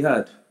that we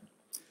had.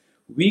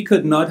 We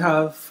could not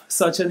have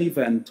such an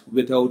event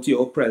without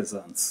your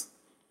presence.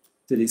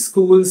 To the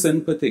schools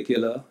in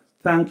particular,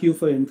 thank you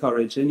for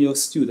encouraging your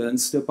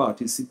students to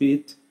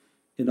participate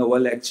in our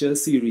lecture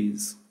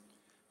series.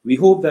 We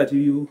hope that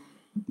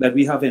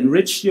we have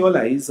enriched your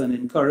lives and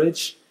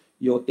encouraged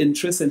your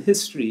interest in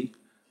history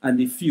and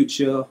the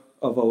future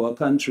of our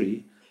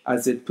country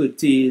as it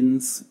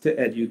pertains to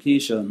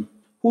education.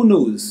 Who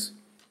knows?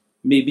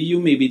 Maybe you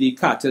may be the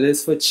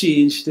catalyst for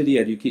change to the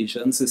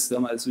education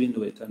system as we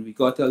know it. And we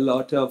got a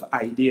lot of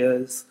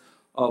ideas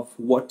of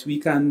what we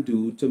can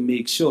do to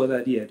make sure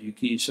that the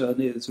education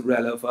is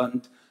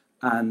relevant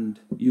and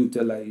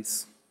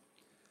utilized.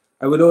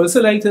 I would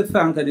also like to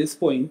thank at this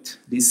point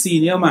the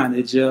Senior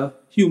Manager,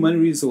 Human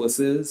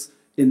Resources,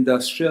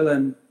 Industrial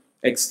and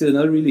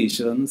External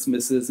Relations,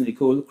 Mrs.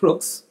 Nicole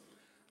Crooks,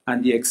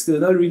 and the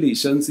External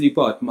Relations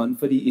Department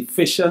for the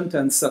efficient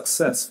and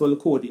successful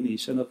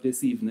coordination of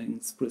this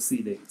evening's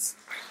proceedings.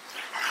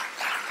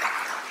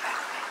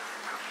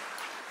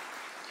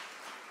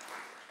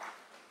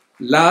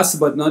 Last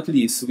but not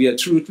least, we are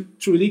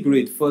truly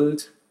grateful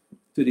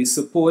to the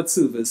support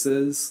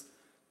services,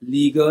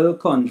 legal,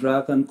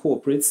 contract, and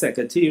corporate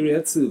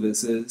secretariat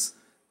services,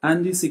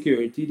 and the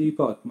security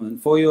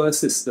department for your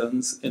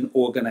assistance in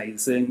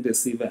organizing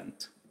this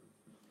event.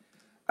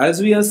 As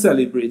we are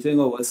celebrating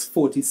our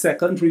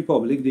 42nd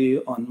Republic Day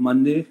on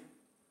Monday,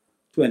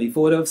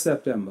 24th of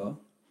September,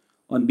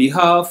 on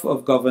behalf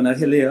of Governor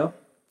Hilaire,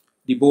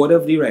 the Board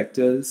of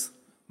Directors,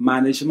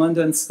 management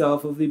and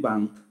staff of the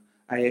bank,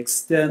 I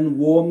extend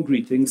warm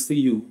greetings to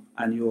you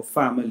and your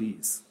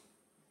families.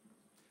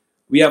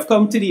 We have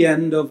come to the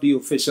end of the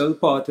official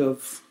part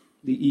of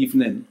the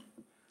evening.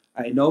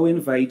 I now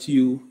invite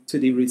you to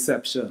the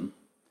reception.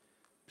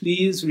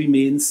 Please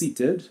remain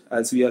seated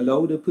as we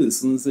allow the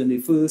persons in the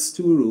first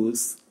two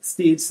rows,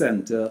 stage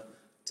center,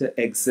 to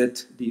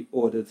exit the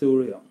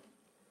auditorium.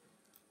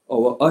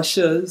 Our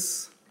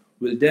ushers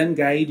will then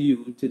guide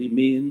you to the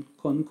main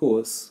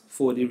concourse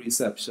for the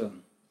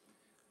reception.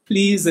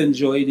 Please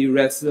enjoy the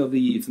rest of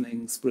the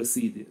evening's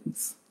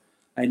proceedings.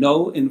 I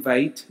now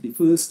invite the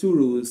first two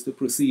rows to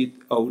proceed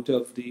out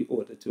of the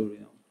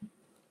auditorium.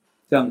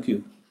 Thank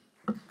you.